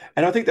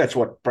 And I think that's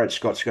what Brad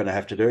Scott's going to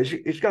have to do.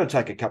 It's going to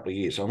take a couple of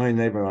years. I mean,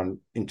 everyone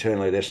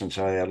internally at Essendon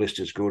say our list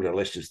is good, our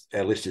list is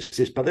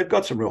this, but they've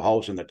got some real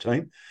holes in the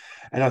team.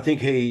 And I think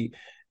he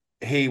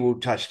will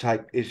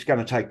it's going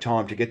to take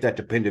time to get that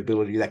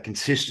dependability, that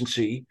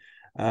consistency.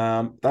 They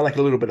lack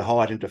a little bit of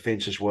height in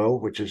defence as well,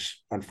 which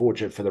is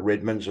unfortunate for the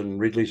Redmonds and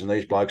Ridleys and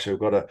these blokes who've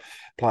got to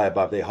play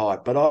above their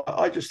height. But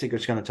I just think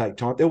it's going to take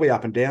time. They'll be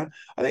up and down.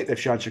 I think they've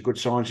shown some good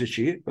signs this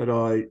year, but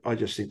I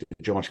just think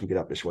the Giants can get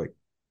up this week.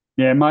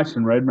 Yeah,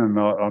 Mason Redmond,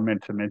 I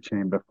meant to mention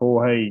him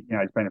before. He's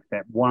been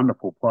a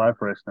wonderful player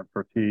for Essendon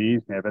for a few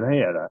years now, but he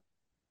had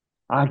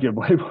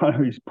arguably one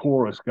of his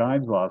poorest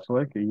games last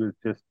week. He was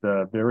just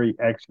very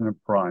accident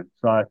prone.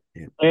 So,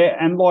 yeah,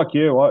 and like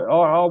you,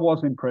 I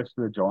was impressed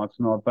with the Giants,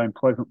 and I've been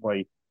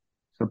pleasantly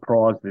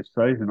surprised this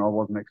season. I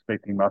wasn't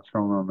expecting much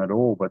from them at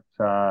all, but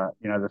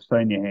the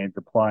senior hands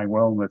are playing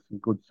well, and there's some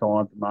good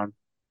signs among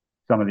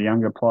some of the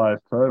younger players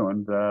too,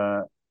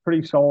 and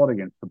pretty solid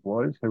against the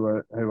Blues, who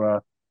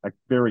are a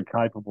very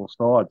capable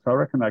side. So I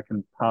reckon they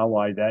can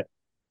parlay that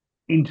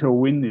into a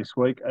win this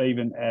week,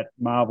 even at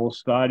Marvel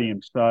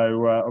Stadium.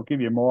 So I'll give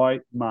you my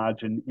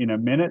margin in a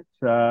minute.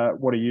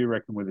 What do you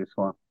reckon with this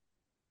one?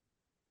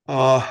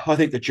 I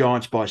think the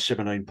Giants by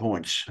 17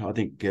 points. I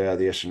think the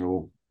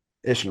Essendon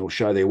will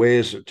show their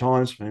wares at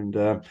times,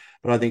 but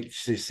I think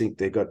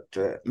they've got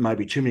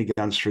maybe too many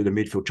guns through the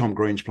midfield. Tom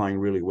Green's playing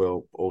really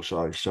well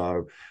also.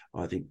 So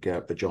I think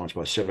the Giants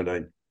by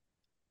 17.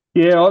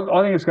 Yeah,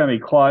 I think it's going to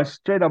be close.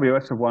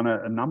 GWS have won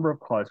a number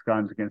of close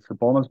games against the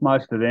Bombers.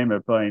 Most of them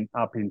have been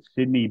up in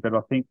Sydney, but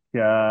I think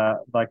they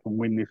can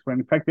win this one.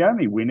 In fact, the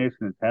only win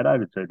Essendon's had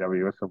over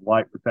GWS of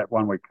late was that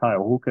one where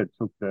Cale Hooker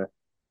took the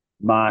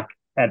mark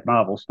at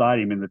Marvel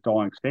Stadium in the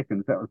dying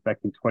seconds. That was back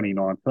in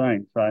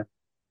 2019. So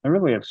they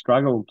really have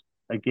struggled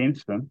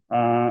against them.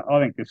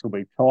 I think this will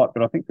be tight,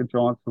 but I think the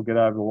Giants will get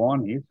over the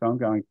line here. So I'm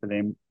going for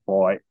them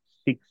by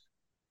 6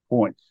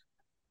 points,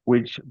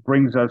 which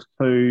brings us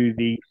to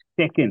the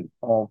second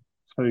of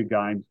two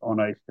games on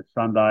Easter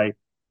Sunday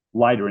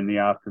later in the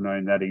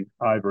afternoon. That is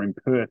over in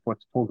Perth.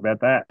 Let's talk about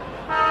that.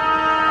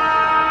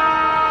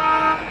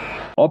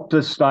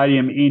 Optus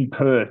Stadium in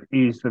Perth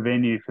is the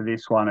venue for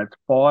this one. It's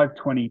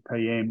 5:20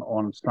 p.m.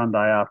 on Sunday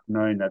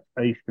afternoon. That's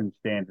Eastern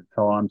Standard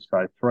Time,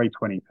 so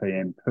 3:20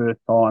 p.m. Perth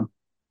time.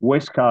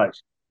 West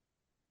Coast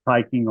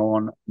taking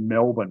on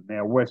Melbourne.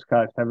 Now, West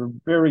Coast have a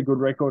very good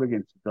record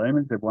against the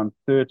Demons. They've won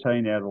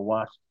 13 out of the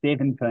last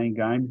 17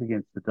 games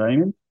against the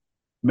Demons.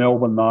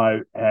 Melbourne,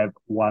 though, have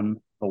won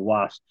the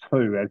last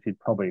two, as you'd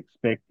probably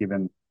expect,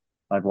 given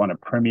they've won a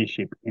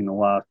premiership in the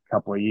last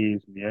couple of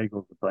years, and the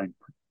Eagles have been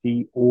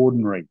pretty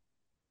ordinary.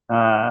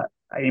 An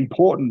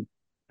important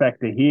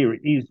factor here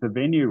is the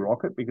venue,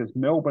 Rocket, because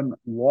Melbourne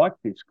like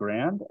this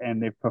ground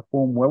and they've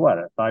performed well at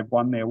it. They've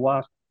won their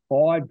last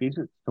 5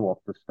 visits to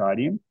Optus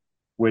Stadium,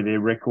 where their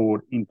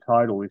record in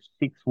total is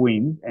 6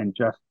 wins and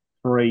just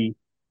 3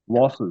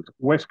 losses.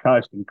 West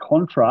Coast, in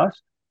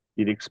contrast,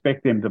 you'd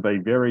expect them to be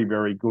very,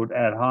 very good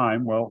at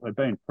home. Well, they've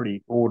been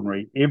pretty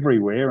ordinary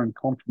everywhere, and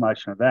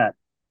confirmation of that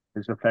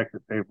is the fact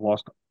that they've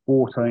lost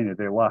 14 of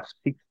their last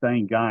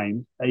 16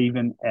 games,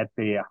 even at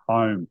their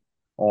home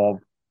of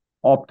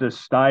Optus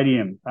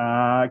Stadium.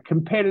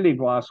 Competitive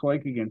last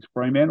week against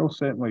Fremantle,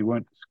 certainly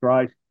weren't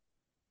disgraced,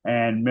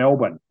 and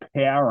Melbourne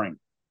powering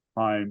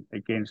home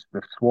against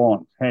the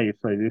Swans. How do you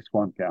see this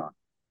one going?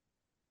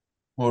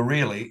 Well,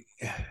 really,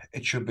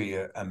 it should be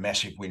a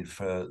massive win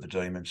for the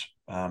Demons.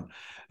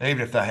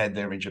 Even if they had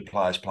their injured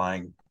players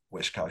playing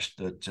West Coast,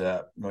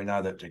 that we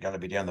know that they're going to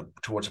be down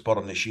towards the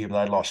bottom this year,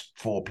 but they lost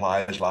 4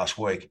 players last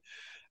week,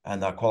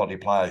 and they're quality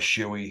players.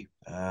 Shuey,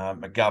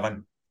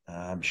 McGovern,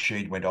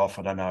 Sheed went off.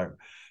 I don't know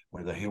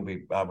whether he'll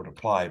be able to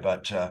play,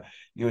 but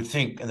you would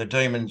think, and the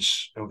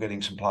Demons are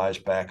getting some players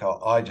back.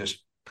 I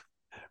just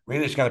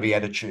really, it's going to be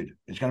attitude.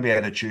 It's going to be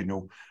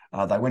attitudinal.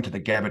 They went to the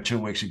Gabba 2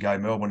 weeks ago,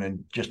 Melbourne,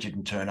 and just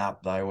didn't turn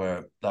up. They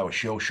were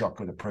shell shocked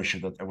with the pressure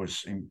that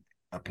was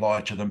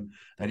applied to them.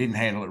 They didn't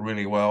handle it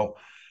really well.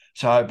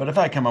 So, but if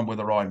they come up with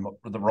the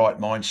right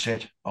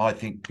mindset, I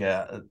think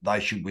they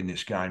should win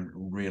this game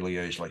really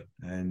easily,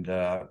 and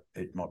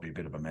it might be a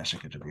bit of a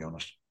massacre, to be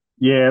honest.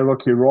 Yeah,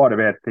 look, you're right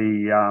about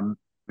the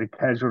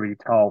casualty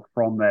toll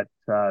from that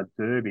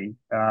derby.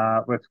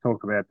 Let's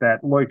talk about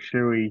that. Luke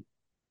Shuey,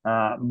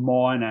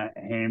 minor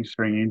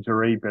hamstring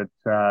injury, but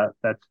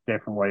that's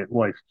definitely at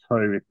least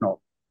 2, if not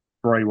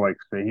 3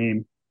 weeks for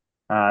him.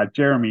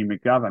 Jeremy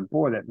McGovern,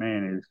 boy, that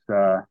man is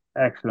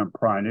accident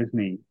prone, isn't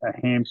he? A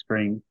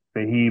hamstring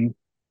for him,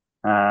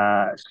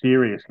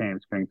 serious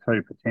hamstring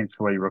too,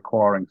 potentially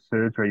requiring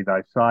surgery,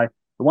 they say.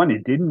 The one you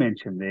didn't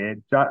mention there,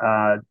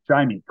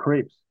 Jamie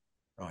Cripps,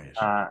 Oh, yes.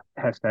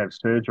 has to have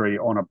surgery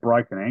on a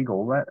broken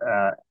ankle.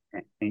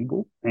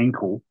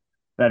 Ankle.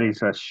 That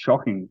is a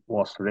shocking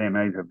loss for them.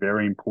 He's a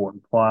very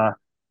important player.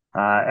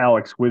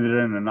 Alex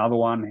Witherden, another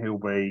one, he'll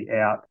be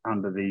out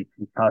under the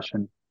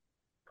concussion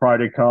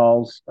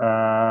protocols.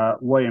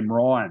 Liam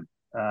Ryan,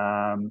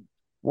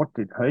 what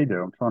did he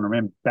do? I'm trying to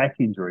remember. Back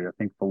injury, I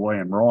think, for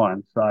Liam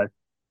Ryan. So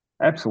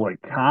absolute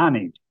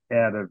carnage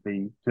out of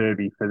the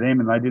derby for them,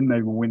 and they didn't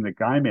even win the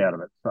game out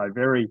of it. So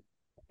very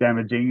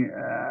damaging.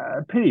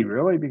 Pity,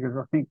 really, because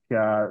I think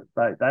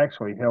they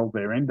actually held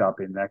their end up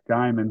in that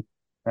game and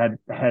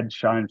had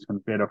shown some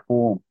better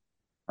form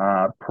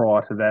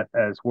prior to that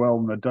as well.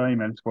 And the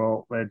Demons,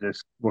 well, they're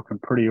just looking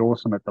pretty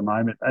awesome at the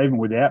moment, even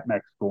without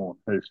Max Gawn,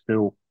 who's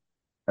still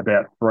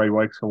about 3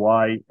 weeks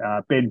away.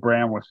 Ben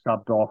Brown was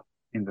subbed off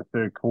in the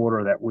third quarter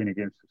of that win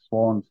against the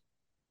Swans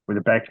with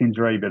a back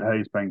injury, but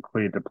he's been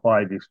cleared to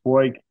play this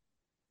week.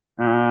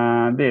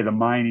 They're the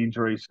main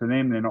injuries for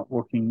them. They're not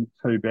looking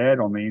too bad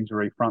on the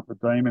injury front, the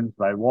Demons.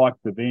 They like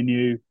the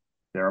venue.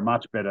 They're a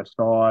much better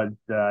side.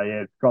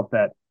 Yeah, it's got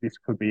that this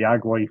could be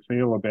ugly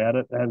feel about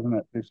it, hasn't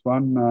it, this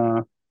one?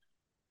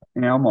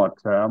 I might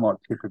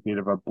tip a bit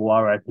of a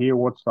blowout here.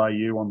 What say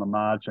you on the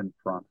margin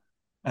front?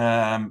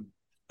 I'm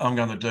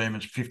going the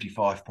Demons,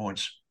 55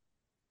 points.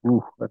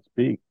 Ooh, that's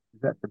big.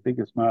 Is that the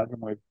biggest margin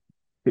we've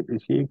hit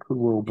this year? Could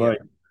well be.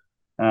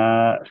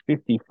 Yeah.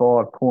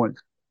 55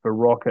 points for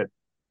Rocket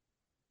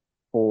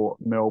for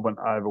Melbourne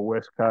over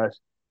West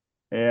Coast.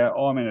 Yeah,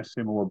 I'm in a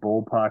similar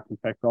ballpark. In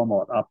fact, I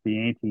might up the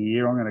ante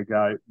here. I'm going to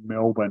go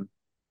Melbourne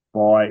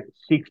by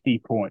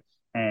 60 points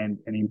and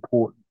an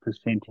important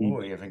percentage.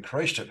 Oh, you've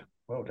increased it.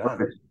 Well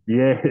done.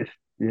 Yes.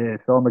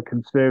 I'm a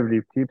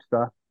conservative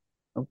tipster.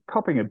 I'm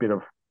copping a bit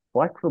of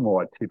flack for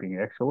my tipping,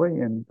 actually,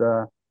 and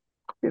a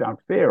bit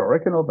unfair, I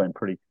reckon. I've been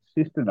pretty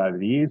consistent over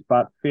the years,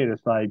 but fair to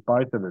say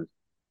both of us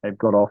have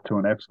got off to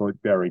an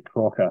absolute Barry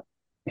Crocker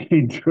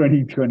in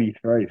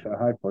 2023. So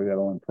hopefully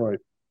that'll improve.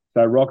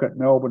 So Rocket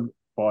Melbourne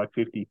by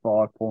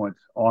 55 points.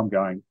 I'm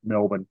going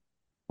Melbourne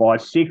by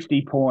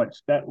 60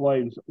 points. That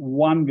leaves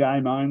one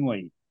game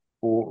only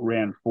for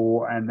round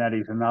 4, and that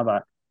is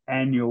another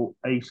annual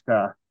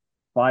Easter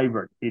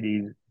favourite. It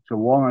is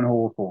Geelong and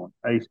Hawthorn,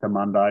 Easter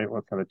Monday.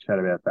 Let's have a chat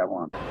about that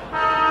one.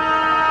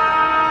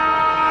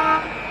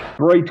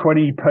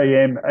 3:20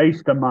 p.m.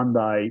 Easter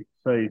Monday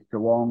sees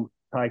Geelong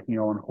taking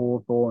on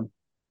Hawthorn.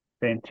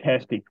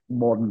 Fantastic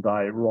modern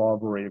day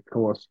rivalry, of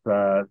course.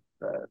 That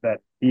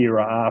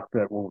era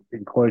after, well,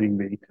 including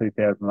the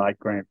 2008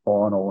 grand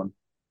final, and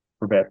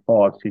for about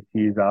 5-6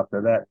 years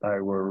after that, they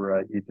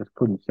were you just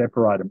couldn't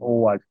separate them.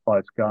 Always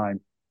close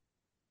games,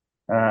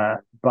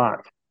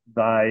 but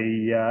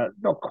they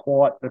not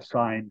quite the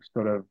same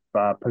sort of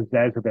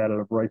pizzazz about it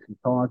of recent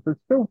times, but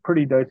still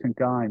pretty decent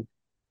games.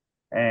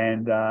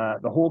 And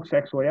the Hawks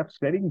actually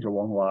upsetting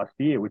Geelong last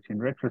year, which in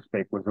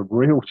retrospect was a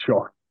real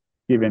shock,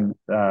 given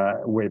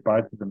where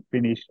both of them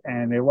finished.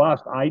 And their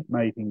last 8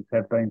 meetings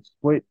have been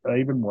split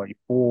evenly,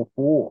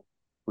 4-4,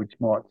 which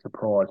might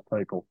surprise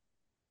people.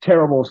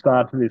 Terrible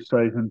start to this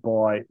season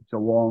by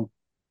Geelong.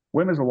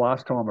 When was the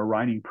last time a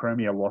reigning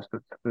premier lost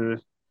its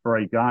first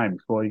 3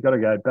 games? Well, you've got to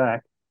go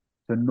back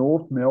to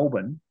North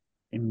Melbourne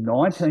in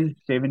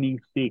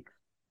 1976,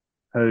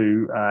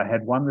 who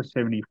had won the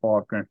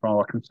 75 grand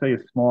final. I can see a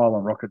smile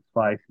on Rocket's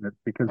face, and it's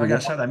because I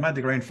guess so. They made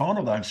the grand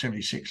final though in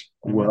 76.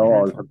 Well,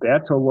 I was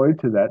about to allude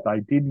to that. They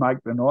did make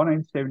the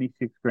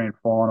 1976 grand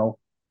final,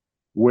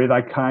 where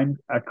they came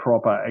a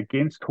cropper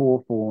against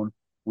Hawthorn,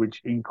 which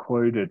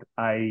included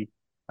a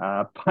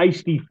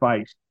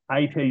pasty-faced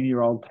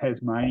 18-year-old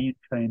Tasmanian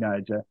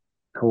teenager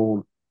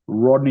called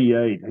Rodney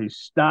Eade, who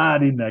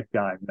starred in that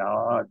game.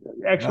 No,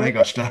 actually, I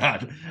got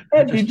starred.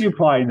 How did you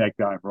play in that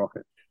game,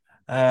 Rocket?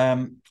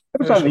 It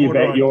was only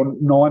about your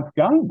 9th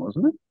game,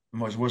 wasn't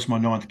it? Was my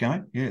 9th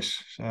game,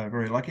 yes. So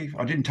very lucky.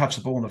 I didn't touch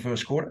the ball in the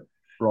first quarter.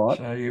 Right.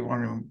 So you're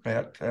wondering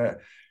about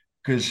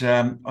because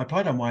I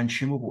played on Wayne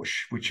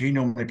Schimmelbusch, which he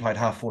normally played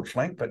half-forward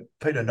flank, but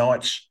Peter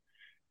Knights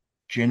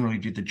generally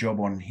did the job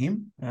on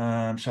him.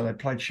 So they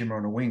played Shimmer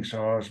on the wing.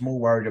 So I was more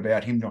worried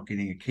about him not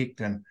getting a kick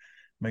than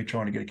me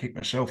trying to get a kick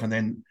myself. And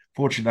then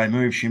fortunately they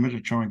moved Shimmer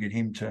to try and get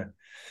him to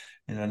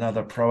in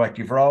another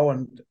proactive role,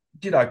 and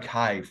did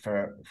okay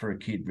for a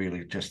kid,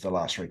 really. Just the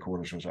last 3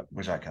 quarters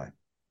was okay.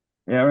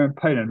 Yeah, I mean,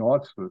 Peter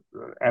Knights was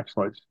an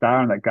absolute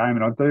star in that game.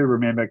 And I do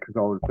remember, because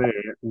I was there,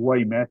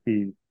 Lee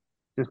Matthews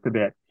just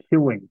about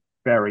killing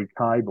Barry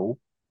Cable.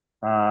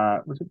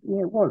 Was it?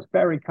 Yeah, it was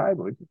Barry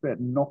Cable. It just about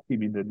knocked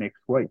him into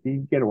next week. He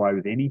didn't get away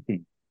with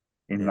anything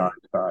in those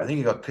days. I think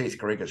he got Keith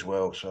Gregg as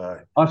well.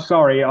 So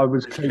sorry, I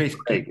was Keith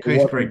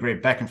Gregg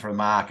ran back in for a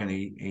mark, and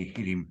he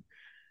hit him.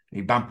 He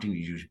bumped him.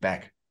 He was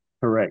back.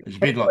 Correct. It's a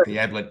bit like the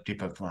Ablett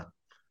dipper one.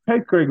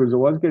 Keith Gregg was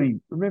always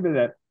getting. Remember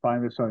that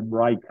famous on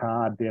Ray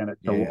Card down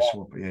at Geelong?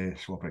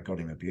 Swapper got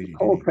him a beauty.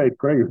 Poor Keith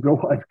Gregg was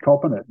always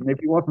copping it, and if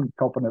he wasn't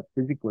copping it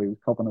physically, he was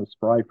copping a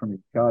spray from his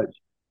coach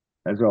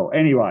as well.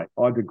 Anyway,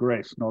 I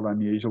digress, not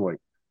unusually.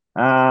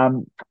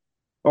 All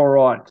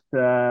right.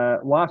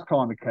 Last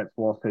time the Cats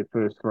lost their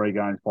first 3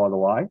 games, by the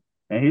way,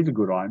 and here's a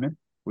good omen,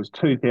 was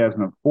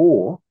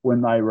 2004,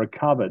 when they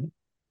recovered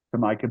to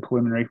make a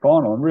preliminary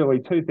final. And really,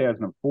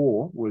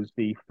 2004 was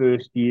the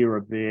first year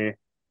of their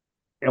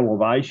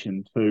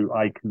elevation to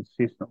a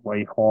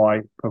consistently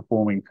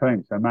high-performing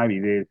team. So maybe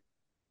there's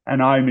an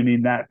omen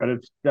in that. But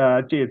it's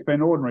it's been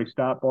an ordinary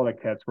start by the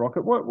Cats,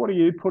 Rocket. What do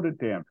you put it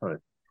down to?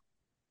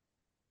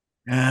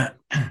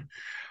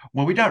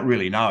 Well, we don't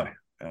really know.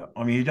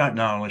 I mean, you don't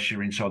know unless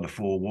you're inside the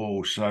 4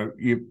 walls. So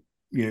you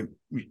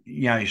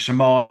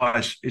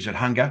surmise, is it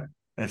hunger?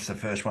 That's the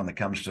first one that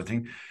comes to the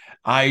thing.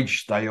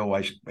 Age,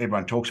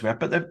 everyone talks about,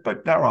 but they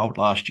were old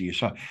last year.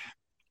 So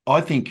I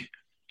think,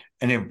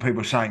 and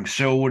people are saying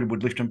Selwood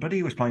would lift him, but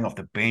he was playing off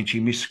the bench. He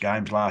missed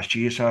games last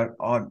year. So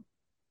I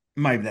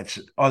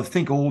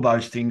think all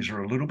those things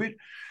are a little bit,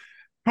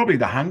 probably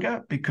the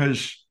hunger,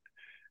 because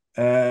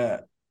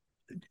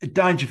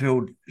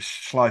Dangerfield,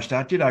 slow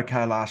start, did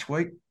okay last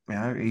week. You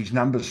know, his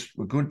numbers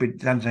were good, but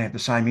doesn't have the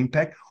same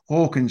impact.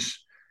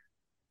 Hawkins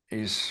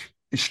is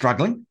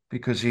struggling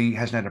because he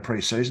hasn't had a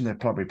pre-season. They've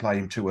probably played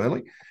him too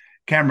early.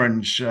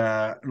 Cameron's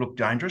looked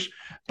dangerous,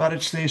 but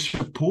it's their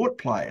support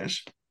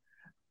players,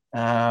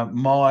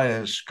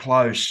 Myers,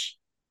 Close,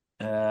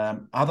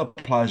 other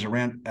players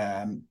around,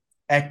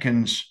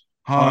 Atkins,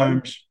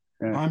 Holmes,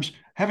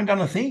 haven't done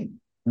a thing.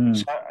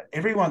 So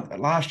everyone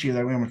last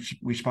year, when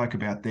we spoke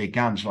about their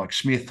guns like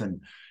Smith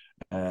and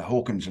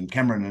Hawkins and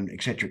Cameron and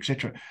et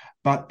cetera,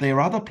 but their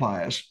other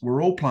players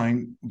were all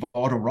playing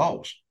vital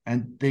roles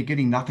and they're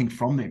getting nothing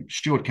from them.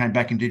 Stewart came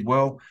back and did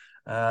well.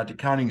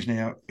 DeConing's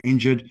now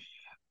injured,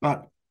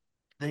 but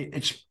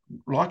it's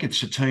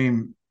a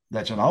team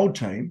that's an old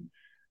team.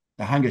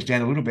 The hunger's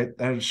down a little bit.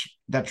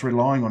 That's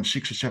relying on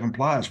 6 or 7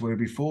 players, where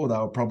before they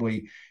were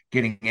probably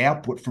getting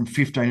output from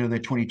 15 of their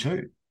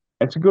 22.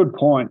 It's a good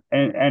point.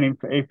 And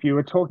if you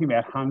were talking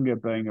about hunger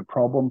being a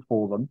problem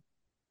for them,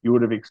 you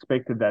would have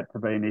expected that to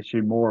be an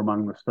issue more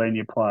among the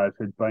senior players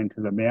who'd been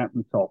to the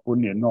mountaintop,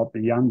 wouldn't you? Not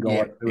the young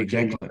guys who were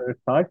getting the first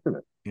taste of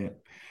it.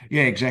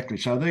 Yeah, exactly.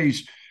 So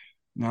these,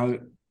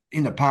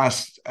 in the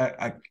past,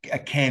 a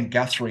Cam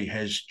Guthrie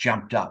has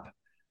jumped up.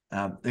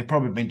 They've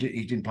probably been,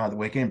 he didn't play the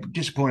weekend, but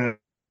disappointed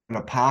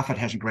that Parfitt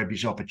hasn't grabbed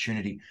his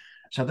opportunity.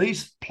 So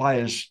these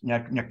players,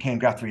 Cam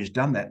Guthrie has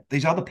done that.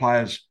 These other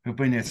players who've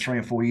been there 3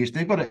 or 4 years,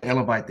 they've got to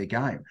elevate their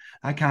game.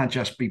 They can't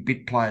just be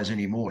bit players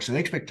anymore. So the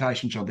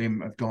expectations of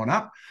them have gone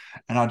up,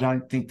 and I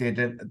don't think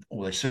they're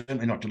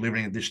certainly not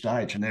delivering at this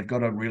stage. And they've got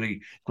to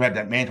really grab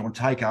that mantle and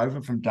take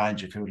over from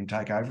Dangerfield and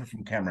take over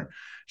from Cameron.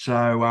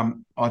 So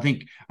I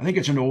think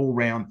it's an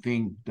all-round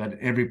thing that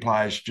every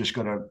player's just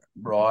got to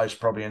rise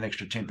probably an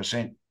extra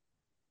 10%.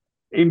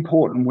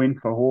 Important win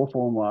for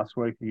Hawthorn last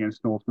week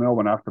against North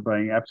Melbourne after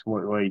being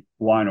absolutely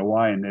blown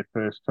away in their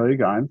first 2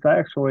 games.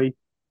 They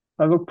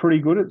look pretty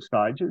good at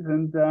stages,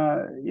 and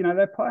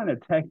they play an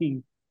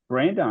attacking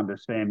brand under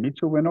Sam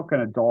Mitchell. We're not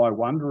going to die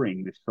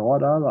wondering this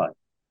side, are they?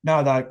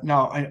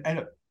 No,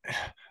 and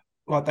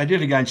like they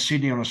did against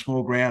Sydney on a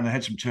small ground. They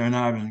had some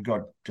turnovers and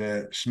got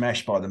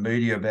smashed by the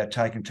media about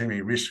taking too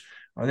many risks.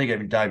 I think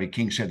even David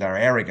King said they're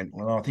arrogant.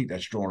 Well, I think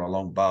that's drawn a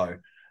long bow.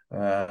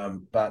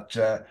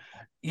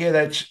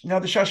 They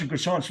show some good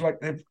signs. Like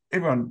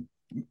everyone,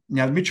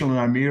 Mitchell and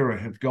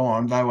O'Meara have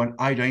gone. They were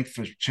 18th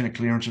for centre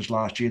clearances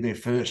last year.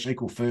 They're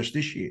equal first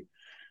this year.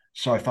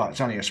 So far,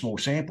 it's only a small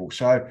sample.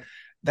 So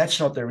that's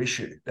not their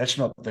issue. That's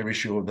not their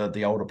issue of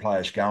the older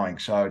players going.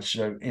 So it's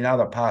in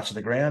other parts of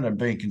the ground and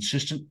being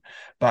consistent.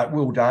 But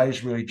Will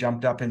Day's really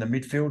jumped up in the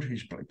midfield.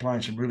 He's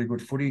playing some really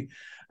good footy.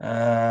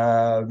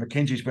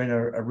 Mackenzie's been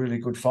a really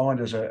good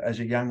find as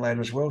a young lad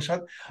as well.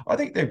 So I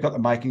think they've got the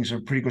makings of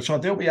a pretty good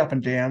side. They'll be up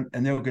and down,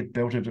 and they'll get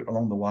belted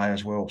along the way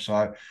as well.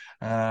 So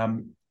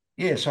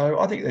so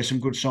I think there's some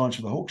good signs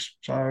for the Hawks.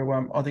 So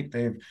I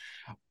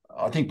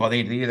think by the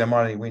end of the year they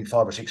might only win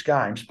 5 or 6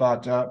 games,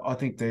 but I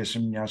think there's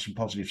some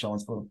positive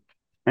signs for them.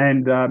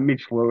 And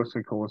Mitch Lewis,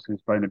 of course, has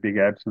been a big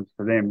absence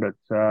for them, but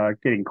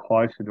getting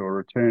closer to a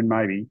return,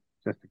 maybe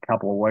just a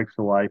couple of weeks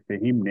away for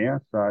him now.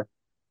 So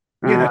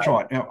yeah, that's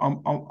right.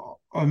 Now,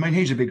 I mean,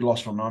 he's a big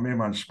loss from them. I mean,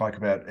 everyone spoke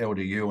about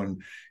LDU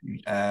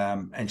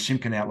and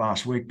Simpkin out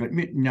last week, but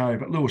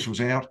Lewis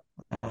was out.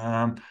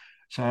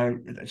 So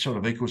it sort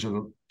of equals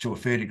to a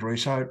fair degree.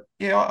 So,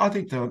 yeah, I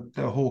think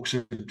the Hawks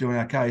are doing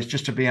okay. It's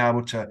just to be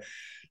able to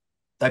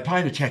 – they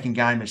play an attacking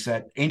game. It's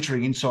that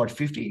entry inside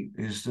 50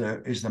 is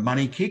the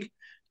money kick,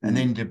 and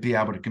then to be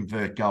able to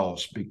convert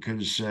goals,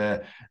 because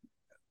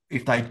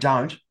if they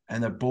don't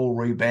and the ball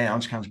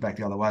rebounds, comes back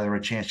the other way, they're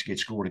a chance to get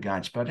scored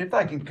against. But if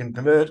they can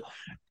convert,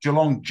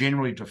 Geelong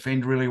generally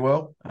defend really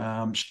well.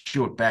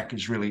 Stuart Back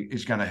is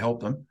going to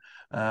help them.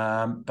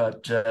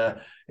 But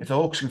if the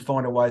Hawks can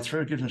find a way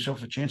through, it gives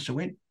themselves a chance to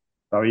win.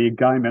 So are you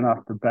game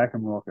enough to back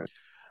them, Rocket?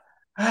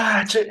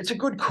 It's a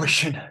good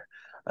question.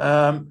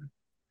 No,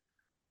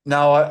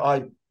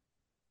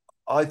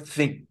 I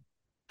think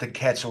the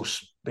Cats will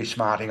be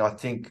smarting. I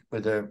think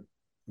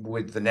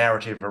with the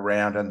narrative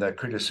around and the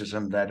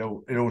criticism that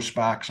it'll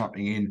spark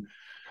something in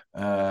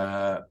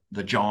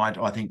the Giant.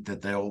 I think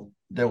that they'll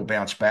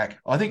bounce back.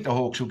 I think the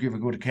Hawks will give a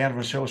good account of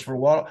themselves for a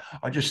while.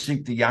 I just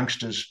think the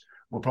youngsters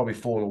will probably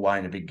fall away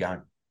in a big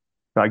game.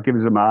 So give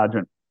us a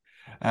margin.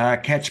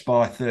 Cats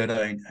by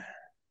 13.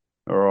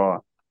 All right.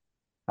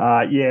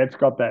 It's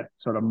got that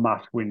sort of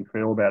must-win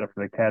feel about it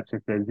for the Cats.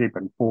 If they're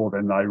zipping 4,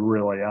 then they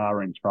really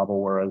are in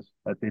trouble, whereas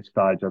at this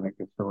stage, I think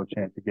there's still a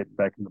chance of getting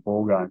back in the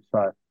ball game.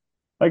 So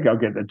I think I'll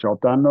get the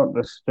job done, not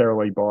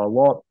necessarily by a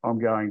lot. I'm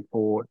going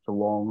for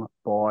Geelong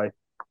by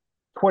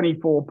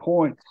 24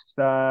 points,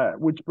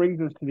 which brings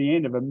us to the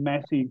end of a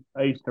massive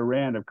Easter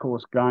round. Of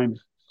course,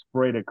 games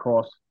spread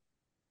across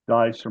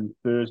days from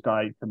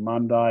Thursday to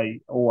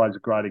Monday. Always a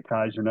great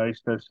occasion,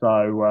 Easter.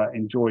 So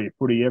enjoy your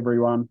footy,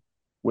 everyone,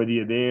 whether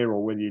you're there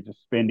or whether you're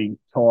just spending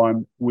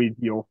time with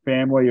your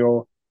family,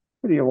 or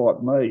whether you're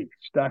like me,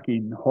 stuck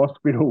in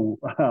hospital,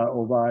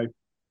 although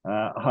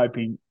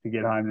hoping to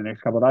get home the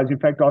next couple of days. In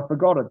fact, I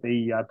forgot at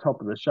the top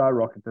of the show,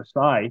 Rocket, to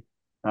say,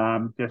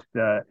 just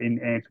in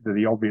answer to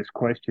the obvious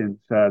questions,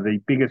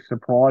 the biggest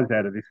surprise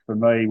out of this for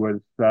me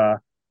was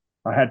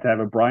I had to have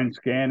a brain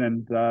scan,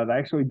 and they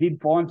actually did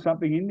find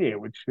something in there,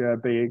 which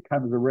came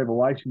as a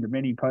revelation to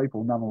many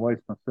people, none the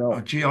least myself.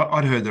 Oh, gee,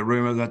 I'd heard the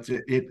rumour that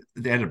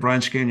they had a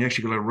brain scan, you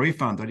actually got a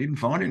refund. They didn't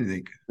find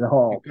anything.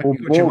 Oh, you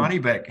got your money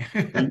back.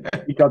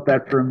 You got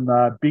that from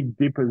Big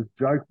Dipper's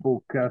joke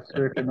book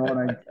circa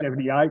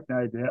 1978,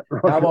 no doubt.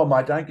 Right? Come on,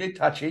 mate, don't get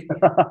touchy.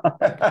 No,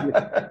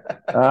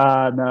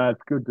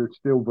 it's good to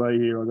still be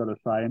here, I've got to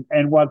say.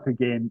 And once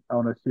again,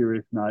 on a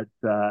serious note,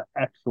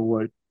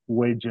 absolute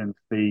legends,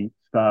 the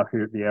staff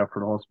here at the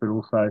Alfred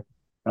Hospital. So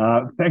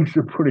thanks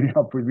for putting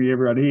up with me,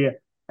 everyone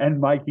here, and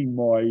making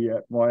my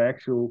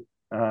actual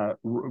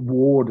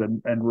ward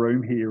and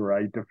room here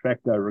a de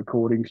facto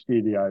recording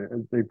studio.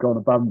 They've gone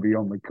above and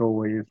beyond the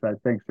call here. So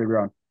thanks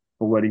everyone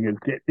for letting us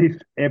get this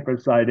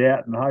episode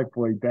out, and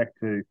hopefully back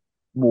to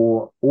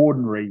more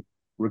ordinary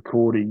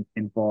recording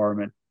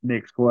environment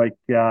next week.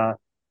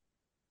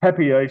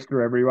 Happy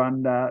Easter,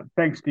 everyone.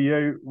 Thanks to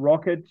you,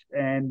 Rocket,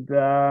 and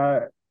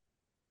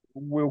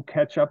we'll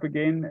catch up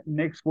again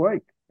next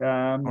week.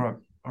 All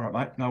right,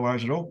 mate. No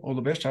worries at all. All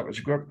the best. Hope it's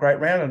a great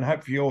round, and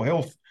hope for your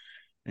health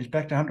is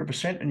back to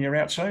 100% and you're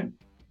out soon.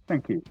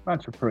 Thank you.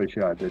 Much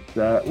appreciated.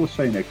 We'll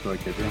see you next week,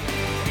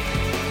 everyone.